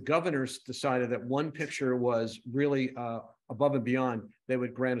was, the governors decided that one picture was really above and beyond, they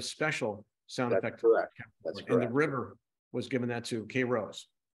would grant a special sound effect. Correct. That's correct. And the river was given that to K. Rose.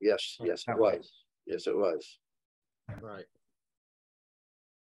 Yes, it was. Yes, it was. Right.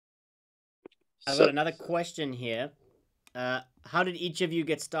 I've got another question here. How did each of you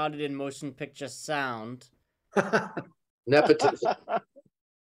get started in motion picture sound? Nepotism.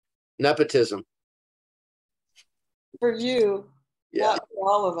 Nepotism. For you, Yeah. not for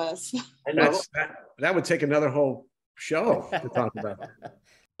all of us. I know. That would take another whole show to talk about.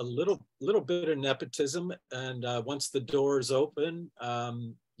 A little bit of nepotism, and once the doors open,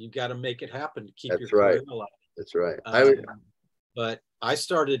 you got to make it happen to keep your career alive. That's right. But I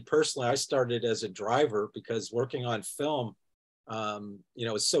started as a driver because working on film,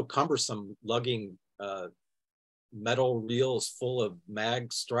 it's so cumbersome lugging metal reels full of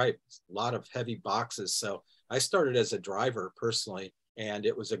mag stripes, a lot of heavy boxes. So I started as a driver personally, and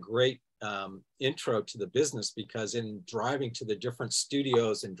it was a great intro to the business, because in driving to the different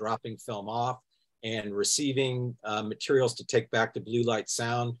studios and dropping film off and receiving materials to take back to Blue Light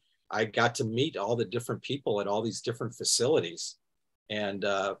Sound, I got to meet all the different people at all these different facilities. And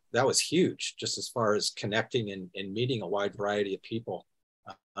that was huge, just as far as connecting and meeting a wide variety of people.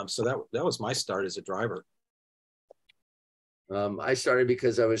 So that was my start as a driver. I started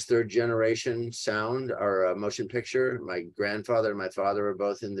because I was third generation sound or motion picture. My grandfather and my father were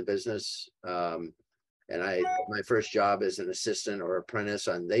both in the business. And my first job as an assistant or apprentice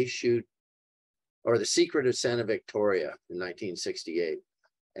on They Shoot or The Secret of Santa Victoria in 1968.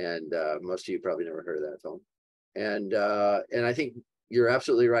 And most of you probably never heard of that film. And I think you're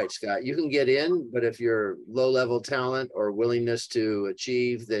absolutely right, Scott. You can get in, but if you're low-level talent or willingness to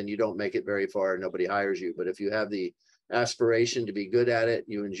achieve, then you don't make it very far. Nobody hires you. But if you have the aspiration to be good at it,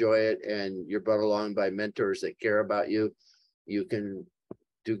 you enjoy it, and you're brought along by mentors that care about you, you can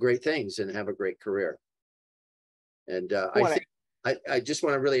do great things and have a great career. And I just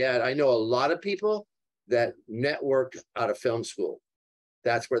want to really add, I know a lot of people that networked out of film school.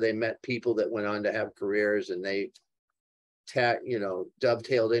 That's where they met people that went on to have careers, and they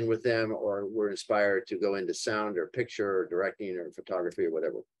dovetailed in with them or were inspired to go into sound or picture or directing or photography or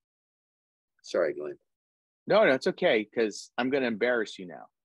whatever. Sorry, Glenn. No, it's okay, because I'm going to embarrass you now.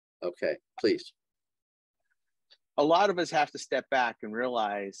 Okay, please. A lot of us have to step back and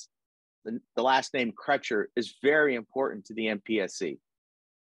realize the last name Crutcher is very important to the MPSE,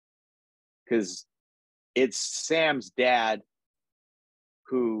 because it's Sam's dad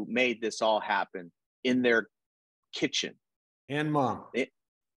who made this all happen in their kitchen. And mom.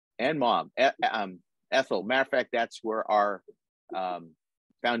 Ethel. Matter of fact, that's where our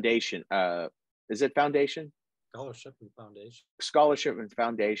foundation, is it foundation? Scholarship and Foundation. Scholarship and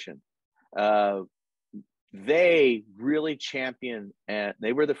Foundation. They really championed, and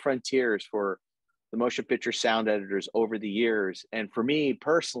they were the frontiers for the motion picture sound editors over the years. And for me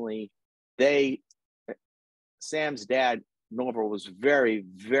personally, Sam's dad, Norval, was very,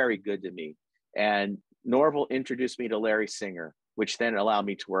 very good to me. And Norval introduced me to Larry Singer, which then allowed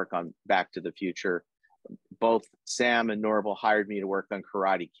me to work on Back to the Future. Both Sam and Norval hired me to work on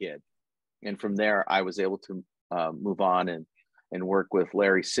Karate Kid. And from there, I was able to move on and work with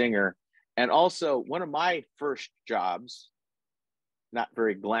Larry Singer. And also, one of my first jobs, not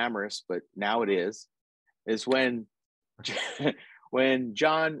very glamorous, but now it is when when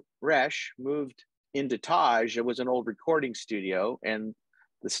John Roesch moved into Taj. It was an old recording studio, and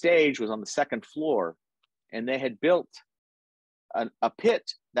the stage was on the second floor, and they had built a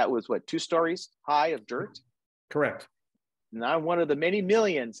pit that was 2 stories high of dirt. Correct. And I'm one of the many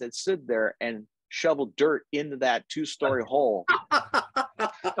millions that stood there and shoveled dirt into that 2-story hole.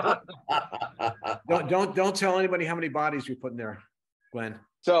 Don't tell anybody how many bodies you put in there, Glenn.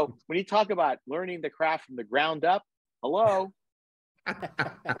 So when you talk about learning the craft from the ground up, hello.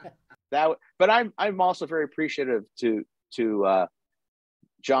 But I'm also very appreciative to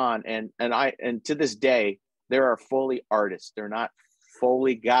John and to this day, there are Foley artists. They're not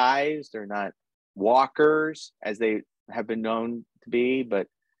Foley guys. They're not walkers as they have been known to be. But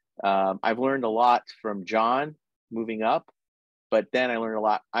I've learned a lot from John moving up. But then I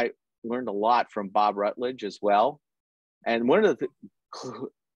learned a lot from Bob Rutledge as well. And one of the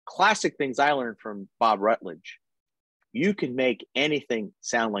classic things I learned from Bob Rutledge, you can make anything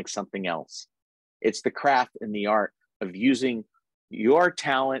sound like something else. It's the craft and the art of using your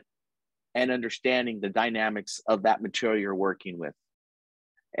talent and understanding the dynamics of that material you're working with.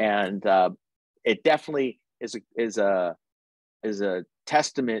 And it definitely is a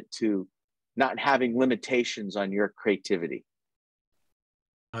testament to not having limitations on your creativity.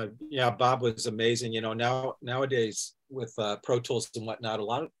 Yeah, Bob was amazing. Nowadays with Pro Tools and whatnot, a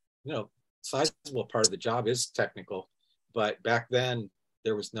lot of, sizable part of the job is technical, but back then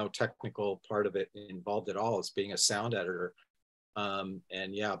there was no technical part of it involved at all as being a sound editor. And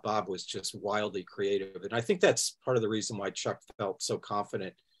yeah, Bob was just wildly creative. And I think that's part of the reason why Chuck felt so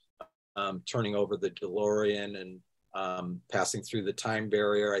confident turning over the DeLorean and passing through the time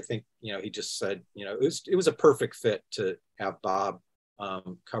barrier. I think, you know, he just said, you know, it was a perfect fit to have Bob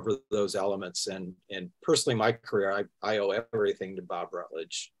cover those elements. And personally, my career, I owe everything to Bob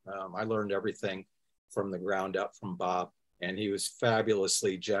Rutledge. I learned everything from the ground up from Bob, and he was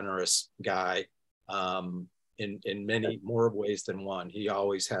fabulously generous guy in many more ways than one. He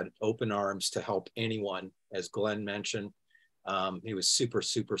always had open arms to help anyone, as Glenn mentioned. He was super,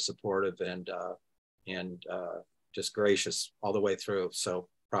 super supportive and just gracious all the way through. So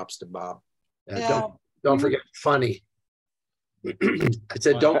props to Bob. Yeah. Don't forget funny. I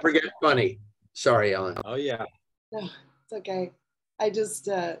said, don't forget funny. Sorry, Ellen. Oh yeah. No, it's okay. I just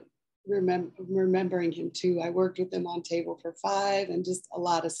remembering him too. I worked with him on Table for Five and just a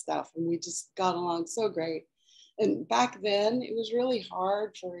lot of stuff, and we just got along so great. And back then, it was really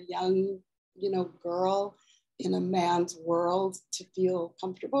hard for a young, you know, girl in a man's world to feel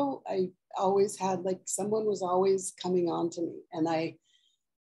comfortable. I always had, like, someone was always coming on to me, and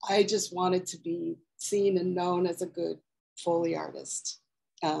I just wanted to be seen and known as a good Foley artist.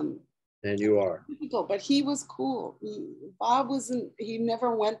 And you are. But he was cool. Bob wasn't, he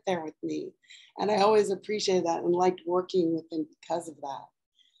never went there with me. And I always appreciated that and liked working with him because of that.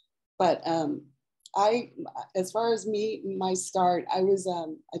 But as far as me, my start, I was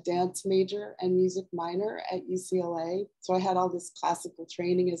a dance major and music minor at UCLA. So I had all this classical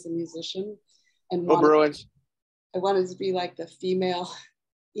training as a musician. And Go Bruins. I wanted to be like the female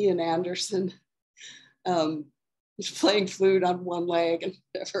Ian Anderson, playing flute on one leg and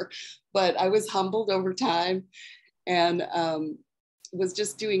whatever. But I was humbled over time and was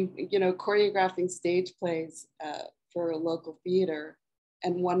just doing, you know, choreographing stage plays for a local theater.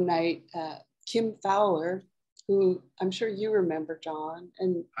 And one night, Kim Fowler, who I'm sure you remember, John,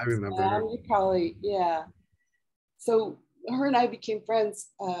 and I remember her. You probably, yeah. So her and I became friends.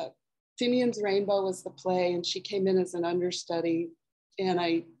 Finian's Rainbow was the play, and she came in as an understudy. And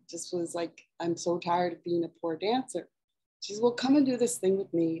I just was like, I'm so tired of being a poor dancer. She said, well, come and do this thing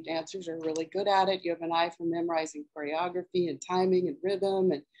with me. Dancers are really good at it. You have an eye for memorizing choreography and timing and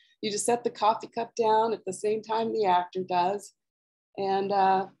rhythm. And you just set the coffee cup down at the same time the actor does. And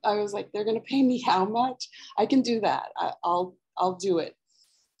I was like, they're going to pay me how much? I can do that. I'll do it.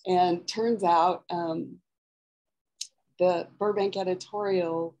 And turns out the Burbank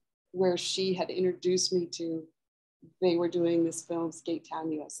editorial, where she had introduced me to, they were doing this film, Skate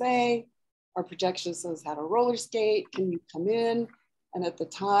Town USA. Our projection shows had a roller skate. Can you come in? And at the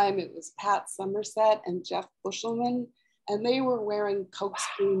time, it was Pat Somerset and Jeff Bushelman. And they were wearing Coke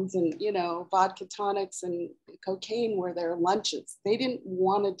spoons and, you know, vodka tonics and cocaine were their lunches. They didn't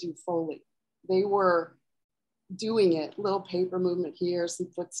want to do Foley. They were doing it, little paper movement here,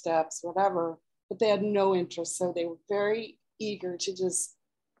 some footsteps, whatever, but they had no interest. So they were very eager to just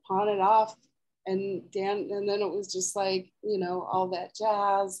pawn it off and Dan. And then it was just like, you know, all that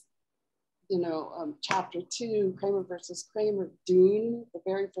jazz, you know, chapter 2, Kramer versus Kramer, Dune, the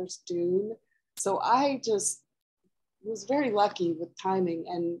very first Dune. So I just was very lucky with timing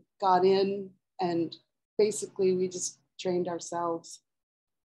and got in, and basically we just trained ourselves,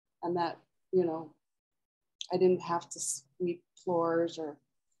 and that, you know, I didn't have to sweep floors, or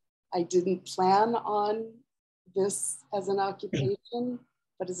I didn't plan on this as an occupation,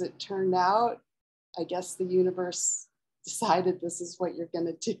 but as it turned out, I guess the universe decided this is what you're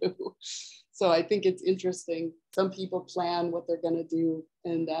going to do. So I think it's interesting. Some people plan what they're going to do,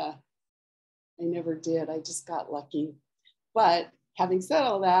 and I never did. I just got lucky. But having said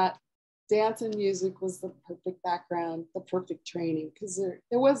all that, dance and music was the perfect background, the perfect training, because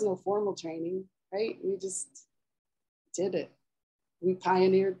there was no formal training, right? We just did it. We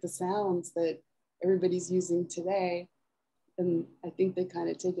pioneered the sounds that everybody's using today. And I think they kind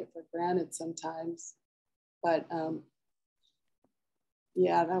of take it for granted sometimes. But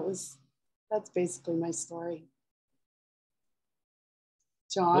yeah, that's basically my story.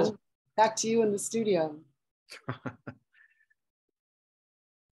 John, back to you in the studio.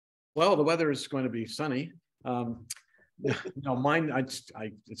 Well, the weather is going to be sunny. No, mine, I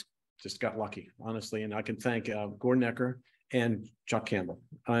just got lucky, honestly. And I can thank Gordon Ecker and Chuck Campbell.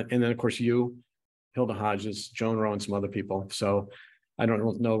 And then, of course, you, Hilda Hodges, Joan Rowe, and some other people. So I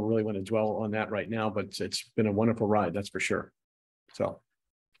don't know really want to dwell on that right now, but it's been a wonderful ride, that's for sure. So.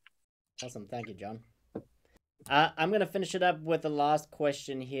 Awesome. Thank you, John. I'm going to finish it up with the last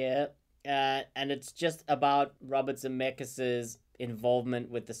question here. And it's just about Robert Zemeckis' involvement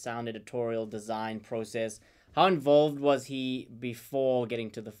with the sound editorial design process. How involved was he before getting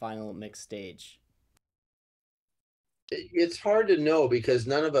to the final mix stage? It's hard to know because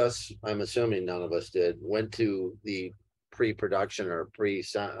none of us, I'm assuming none of us did, went to the pre-production or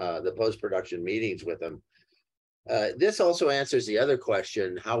the post-production meetings with him. This also answers the other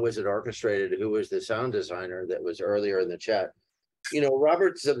question, how was it orchestrated? Who was the sound designer that was earlier in the chat? You know,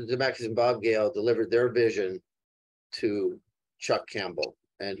 Robert Zemeckis and Bob Gale delivered their vision to Chuck Campbell,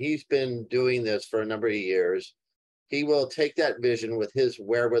 and he's been doing this for a number of years. He will take that vision with his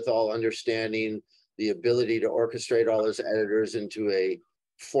wherewithal, understanding, the ability to orchestrate all his editors into a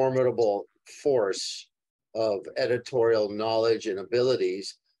formidable force of editorial knowledge and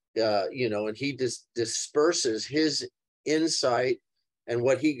abilities, you know, and he disperses his insight and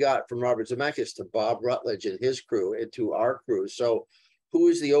what he got from Robert Zemeckis to Bob Rutledge and his crew and to our crew. So who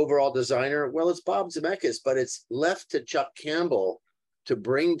is the overall designer? Well, it's Bob Zemeckis, but it's left to Chuck Campbell to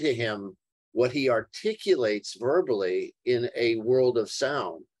bring to him what he articulates verbally in a world of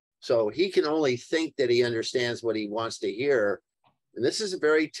sound. So he can only think that he understands what he wants to hear. And this is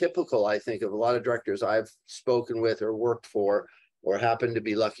very typical, I think, of a lot of directors I've spoken with or worked for or happened to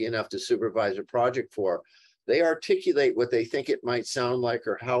be lucky enough to supervise a project for. They articulate what they think it might sound like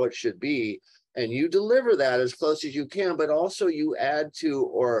or how it should be. And you deliver that as close as you can, but also you add to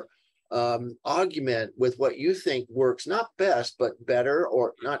or augment with what you think works, not best, but better,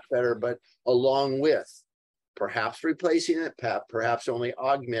 or not better, but along with. Perhaps replacing it, perhaps only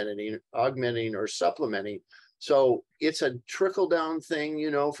augmenting or supplementing. So it's a trickle down thing, you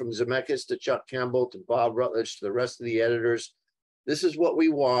know, from Zemeckis to Chuck Campbell to Bob Rutledge to the rest of the editors. This is what we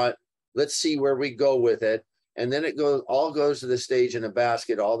want. Let's see where we go with it. And then it all goes to the stage in a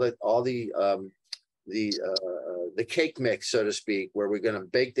basket, all the cake mix, so to speak, where we're going to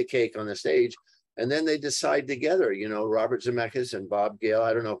bake the cake on the stage. And then they decide together, you know, Robert Zemeckis and Bob Gale.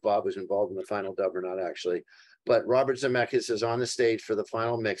 I don't know if Bob was involved in the final dub or not, actually. But Robert Zemeckis is on the stage for the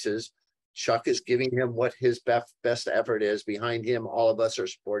final mixes. Chuck is giving him what his best effort is. Behind him, all of us are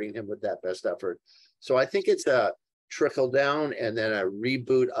supporting him with that best effort. So I think it's a trickle down and then a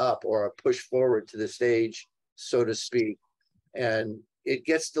reboot up or a push forward to the stage, so to speak. And it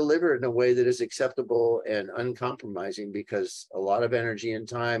gets delivered in a way that is acceptable and uncompromising, because a lot of energy and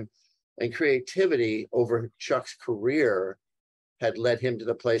time and creativity over Chuck's career had led him to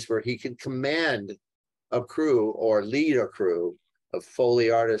the place where he could command a crew or lead a crew of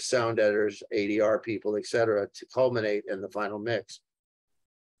Foley artists, sound editors, ADR people, etc., to culminate in the final mix.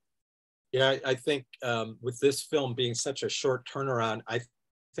 Yeah, I think with this film being such a short turnaround, I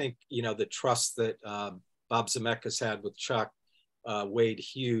think, you know, the trust that Bob Zemeckis had with Chuck weighed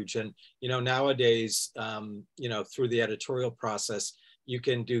huge. And, you know, nowadays, you know, through the editorial process, you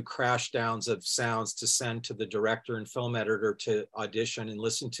can do crash downs of sounds to send to the director and film editor to audition and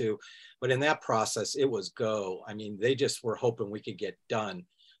listen to. But in that process, it was go. I mean, they just were hoping we could get done,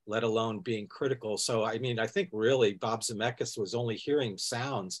 let alone being critical. So, I mean, I think really Bob Zemeckis was only hearing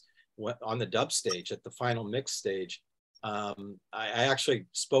sounds on the dub stage at the final mix stage. I actually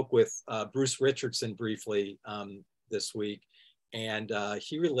spoke with Bruce Richardson briefly this week, and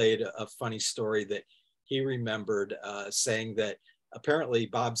he relayed a funny story that he remembered, saying that apparently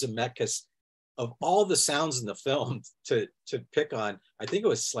Bob Zemeckis, of all the sounds in the film to pick on, I think it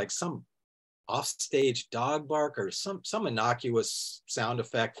was like some offstage dog bark or some innocuous sound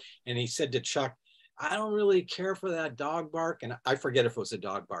effect. And he said to Chuck, I don't really care for that dog bark. And I forget if it was a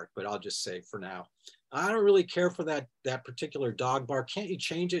dog bark, but I'll just say for now, I don't really care for that particular dog bark. Can't you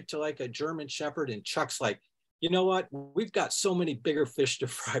change it to like a German Shepherd? And Chuck's like, you know what? We've got so many bigger fish to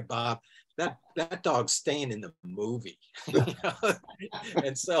fry, Bob. That dog's staying in the movie. You know?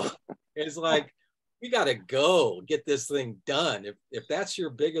 And so it's like, we got to go get this thing done. If that's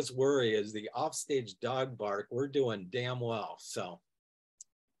your biggest worry is the offstage dog bark, we're doing damn well. So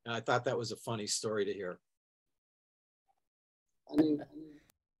I thought that was a funny story to hear.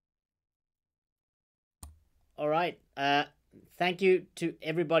 All right. Thank you to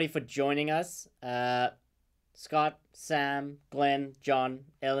everybody for joining us. Scott, Sam, Glenn, John,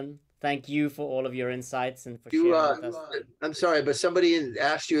 Ellen, thank you for all of your insights and for sharing with us. I'm sorry, but somebody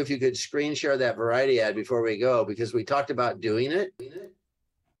asked you if you could screen share that variety ad before we go, because we talked about doing it.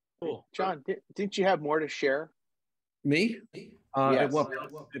 Cool. John, didn't you have more to share? Me? Yes. Well,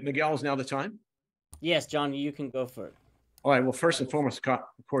 Miguel is now the time. Yes, John, you can go for it. All right. Well, first and foremost, Scott,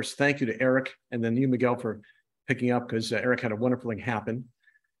 of course, thank you to Eric and then you, Miguel, for picking up, because Eric had a wonderful thing happen.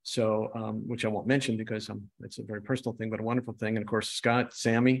 So, which I won't mention because it's a very personal thing, but a wonderful thing. And of course, Scott,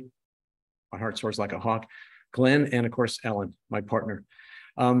 Sammy, my heart soars like a hawk, Glenn, and of course, Ellen, my partner.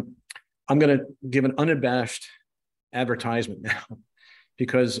 I'm going to give an unabashed advertisement now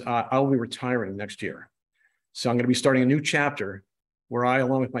because I'll be retiring next year. So I'm going to be starting a new chapter where I,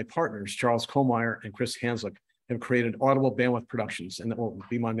 along with my partners, Charles Kohlmeyer and Chris Hanslick, have created Audible Bandwidth Productions, and that will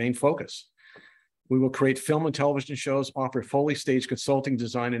be my main focus. We will create film and television shows, offer Foley stage consulting,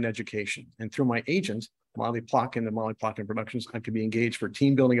 design, and education. And through my agent, Molly Plotkin and Molly Plotkin Productions, I could be engaged for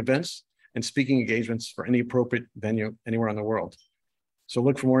team building events and speaking engagements for any appropriate venue anywhere in the world. So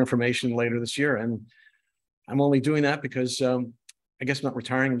look for more information later this year. And I'm only doing that because I guess I'm not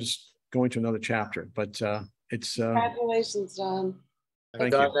retiring. I'm just going to another chapter, but it's Congratulations, Don.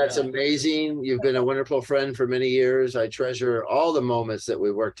 Thank Don, you. that's amazing. You've been a wonderful friend for many years. I treasure all the moments that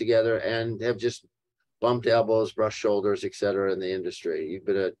we worked together and have just bumped elbows, brushed shoulders, et cetera, in the industry. You've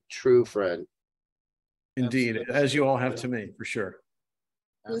been a true friend. Indeed, Absolutely. as you all have to me, for sure.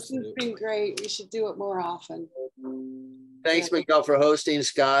 This has been great. We should do it more often. Thanks, Miguel, for hosting.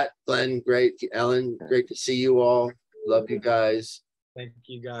 Scott, Glenn, great. Ellen, great to see you all. Love you guys. Thank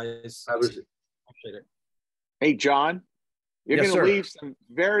you guys. I was Appreciate it. Hey, John, you're Yes, going to sir. leave some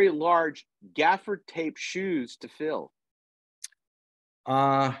very large gaffer tape shoes to fill.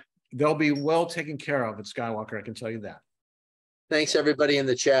 They'll be well taken care of at Skywalker, I can tell you that. Thanks everybody in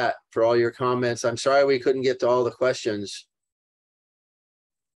the chat for all your comments. I'm sorry we couldn't get to all the questions.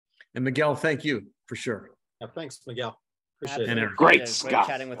 And Miguel, thank you for sure. Yeah, thanks, Miguel. Appreciate And it. Eric. Great Great stuff.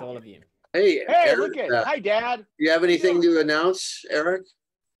 chatting with all of you. Hey, Hey, Eric, look at hi, Dad. you have anything to announce, Eric?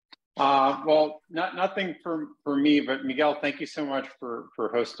 Well, nothing for me, but Miguel, thank you so much for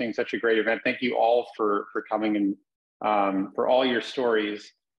hosting such a great event. Thank you all for coming and for all your stories.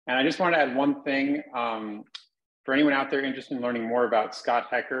 And I just want to add one thing. For anyone out there interested in learning more about Scott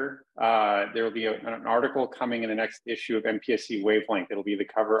Hecker, there will be an article coming in the next issue of MPSE Wavelength. It'll be the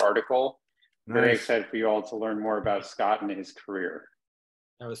cover article. Very Nice. excited for you all to learn more about Scott and his career.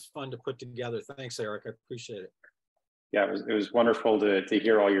 That was fun to put together. Thanks, Eric. I appreciate it. Yeah, it was wonderful to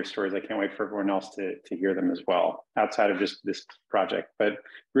hear all your stories. I can't wait for everyone else to hear them as well, outside of just this project. But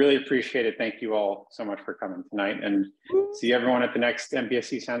really appreciate it. Thank you all so much for coming tonight, and see everyone at the next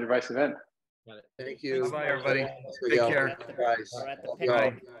MPSE Sound Device event. Got it. Thank you. Bye, everybody. Thanks, Take Miguel. care. Guys. We're at the Bye.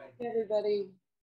 picnic. Everybody.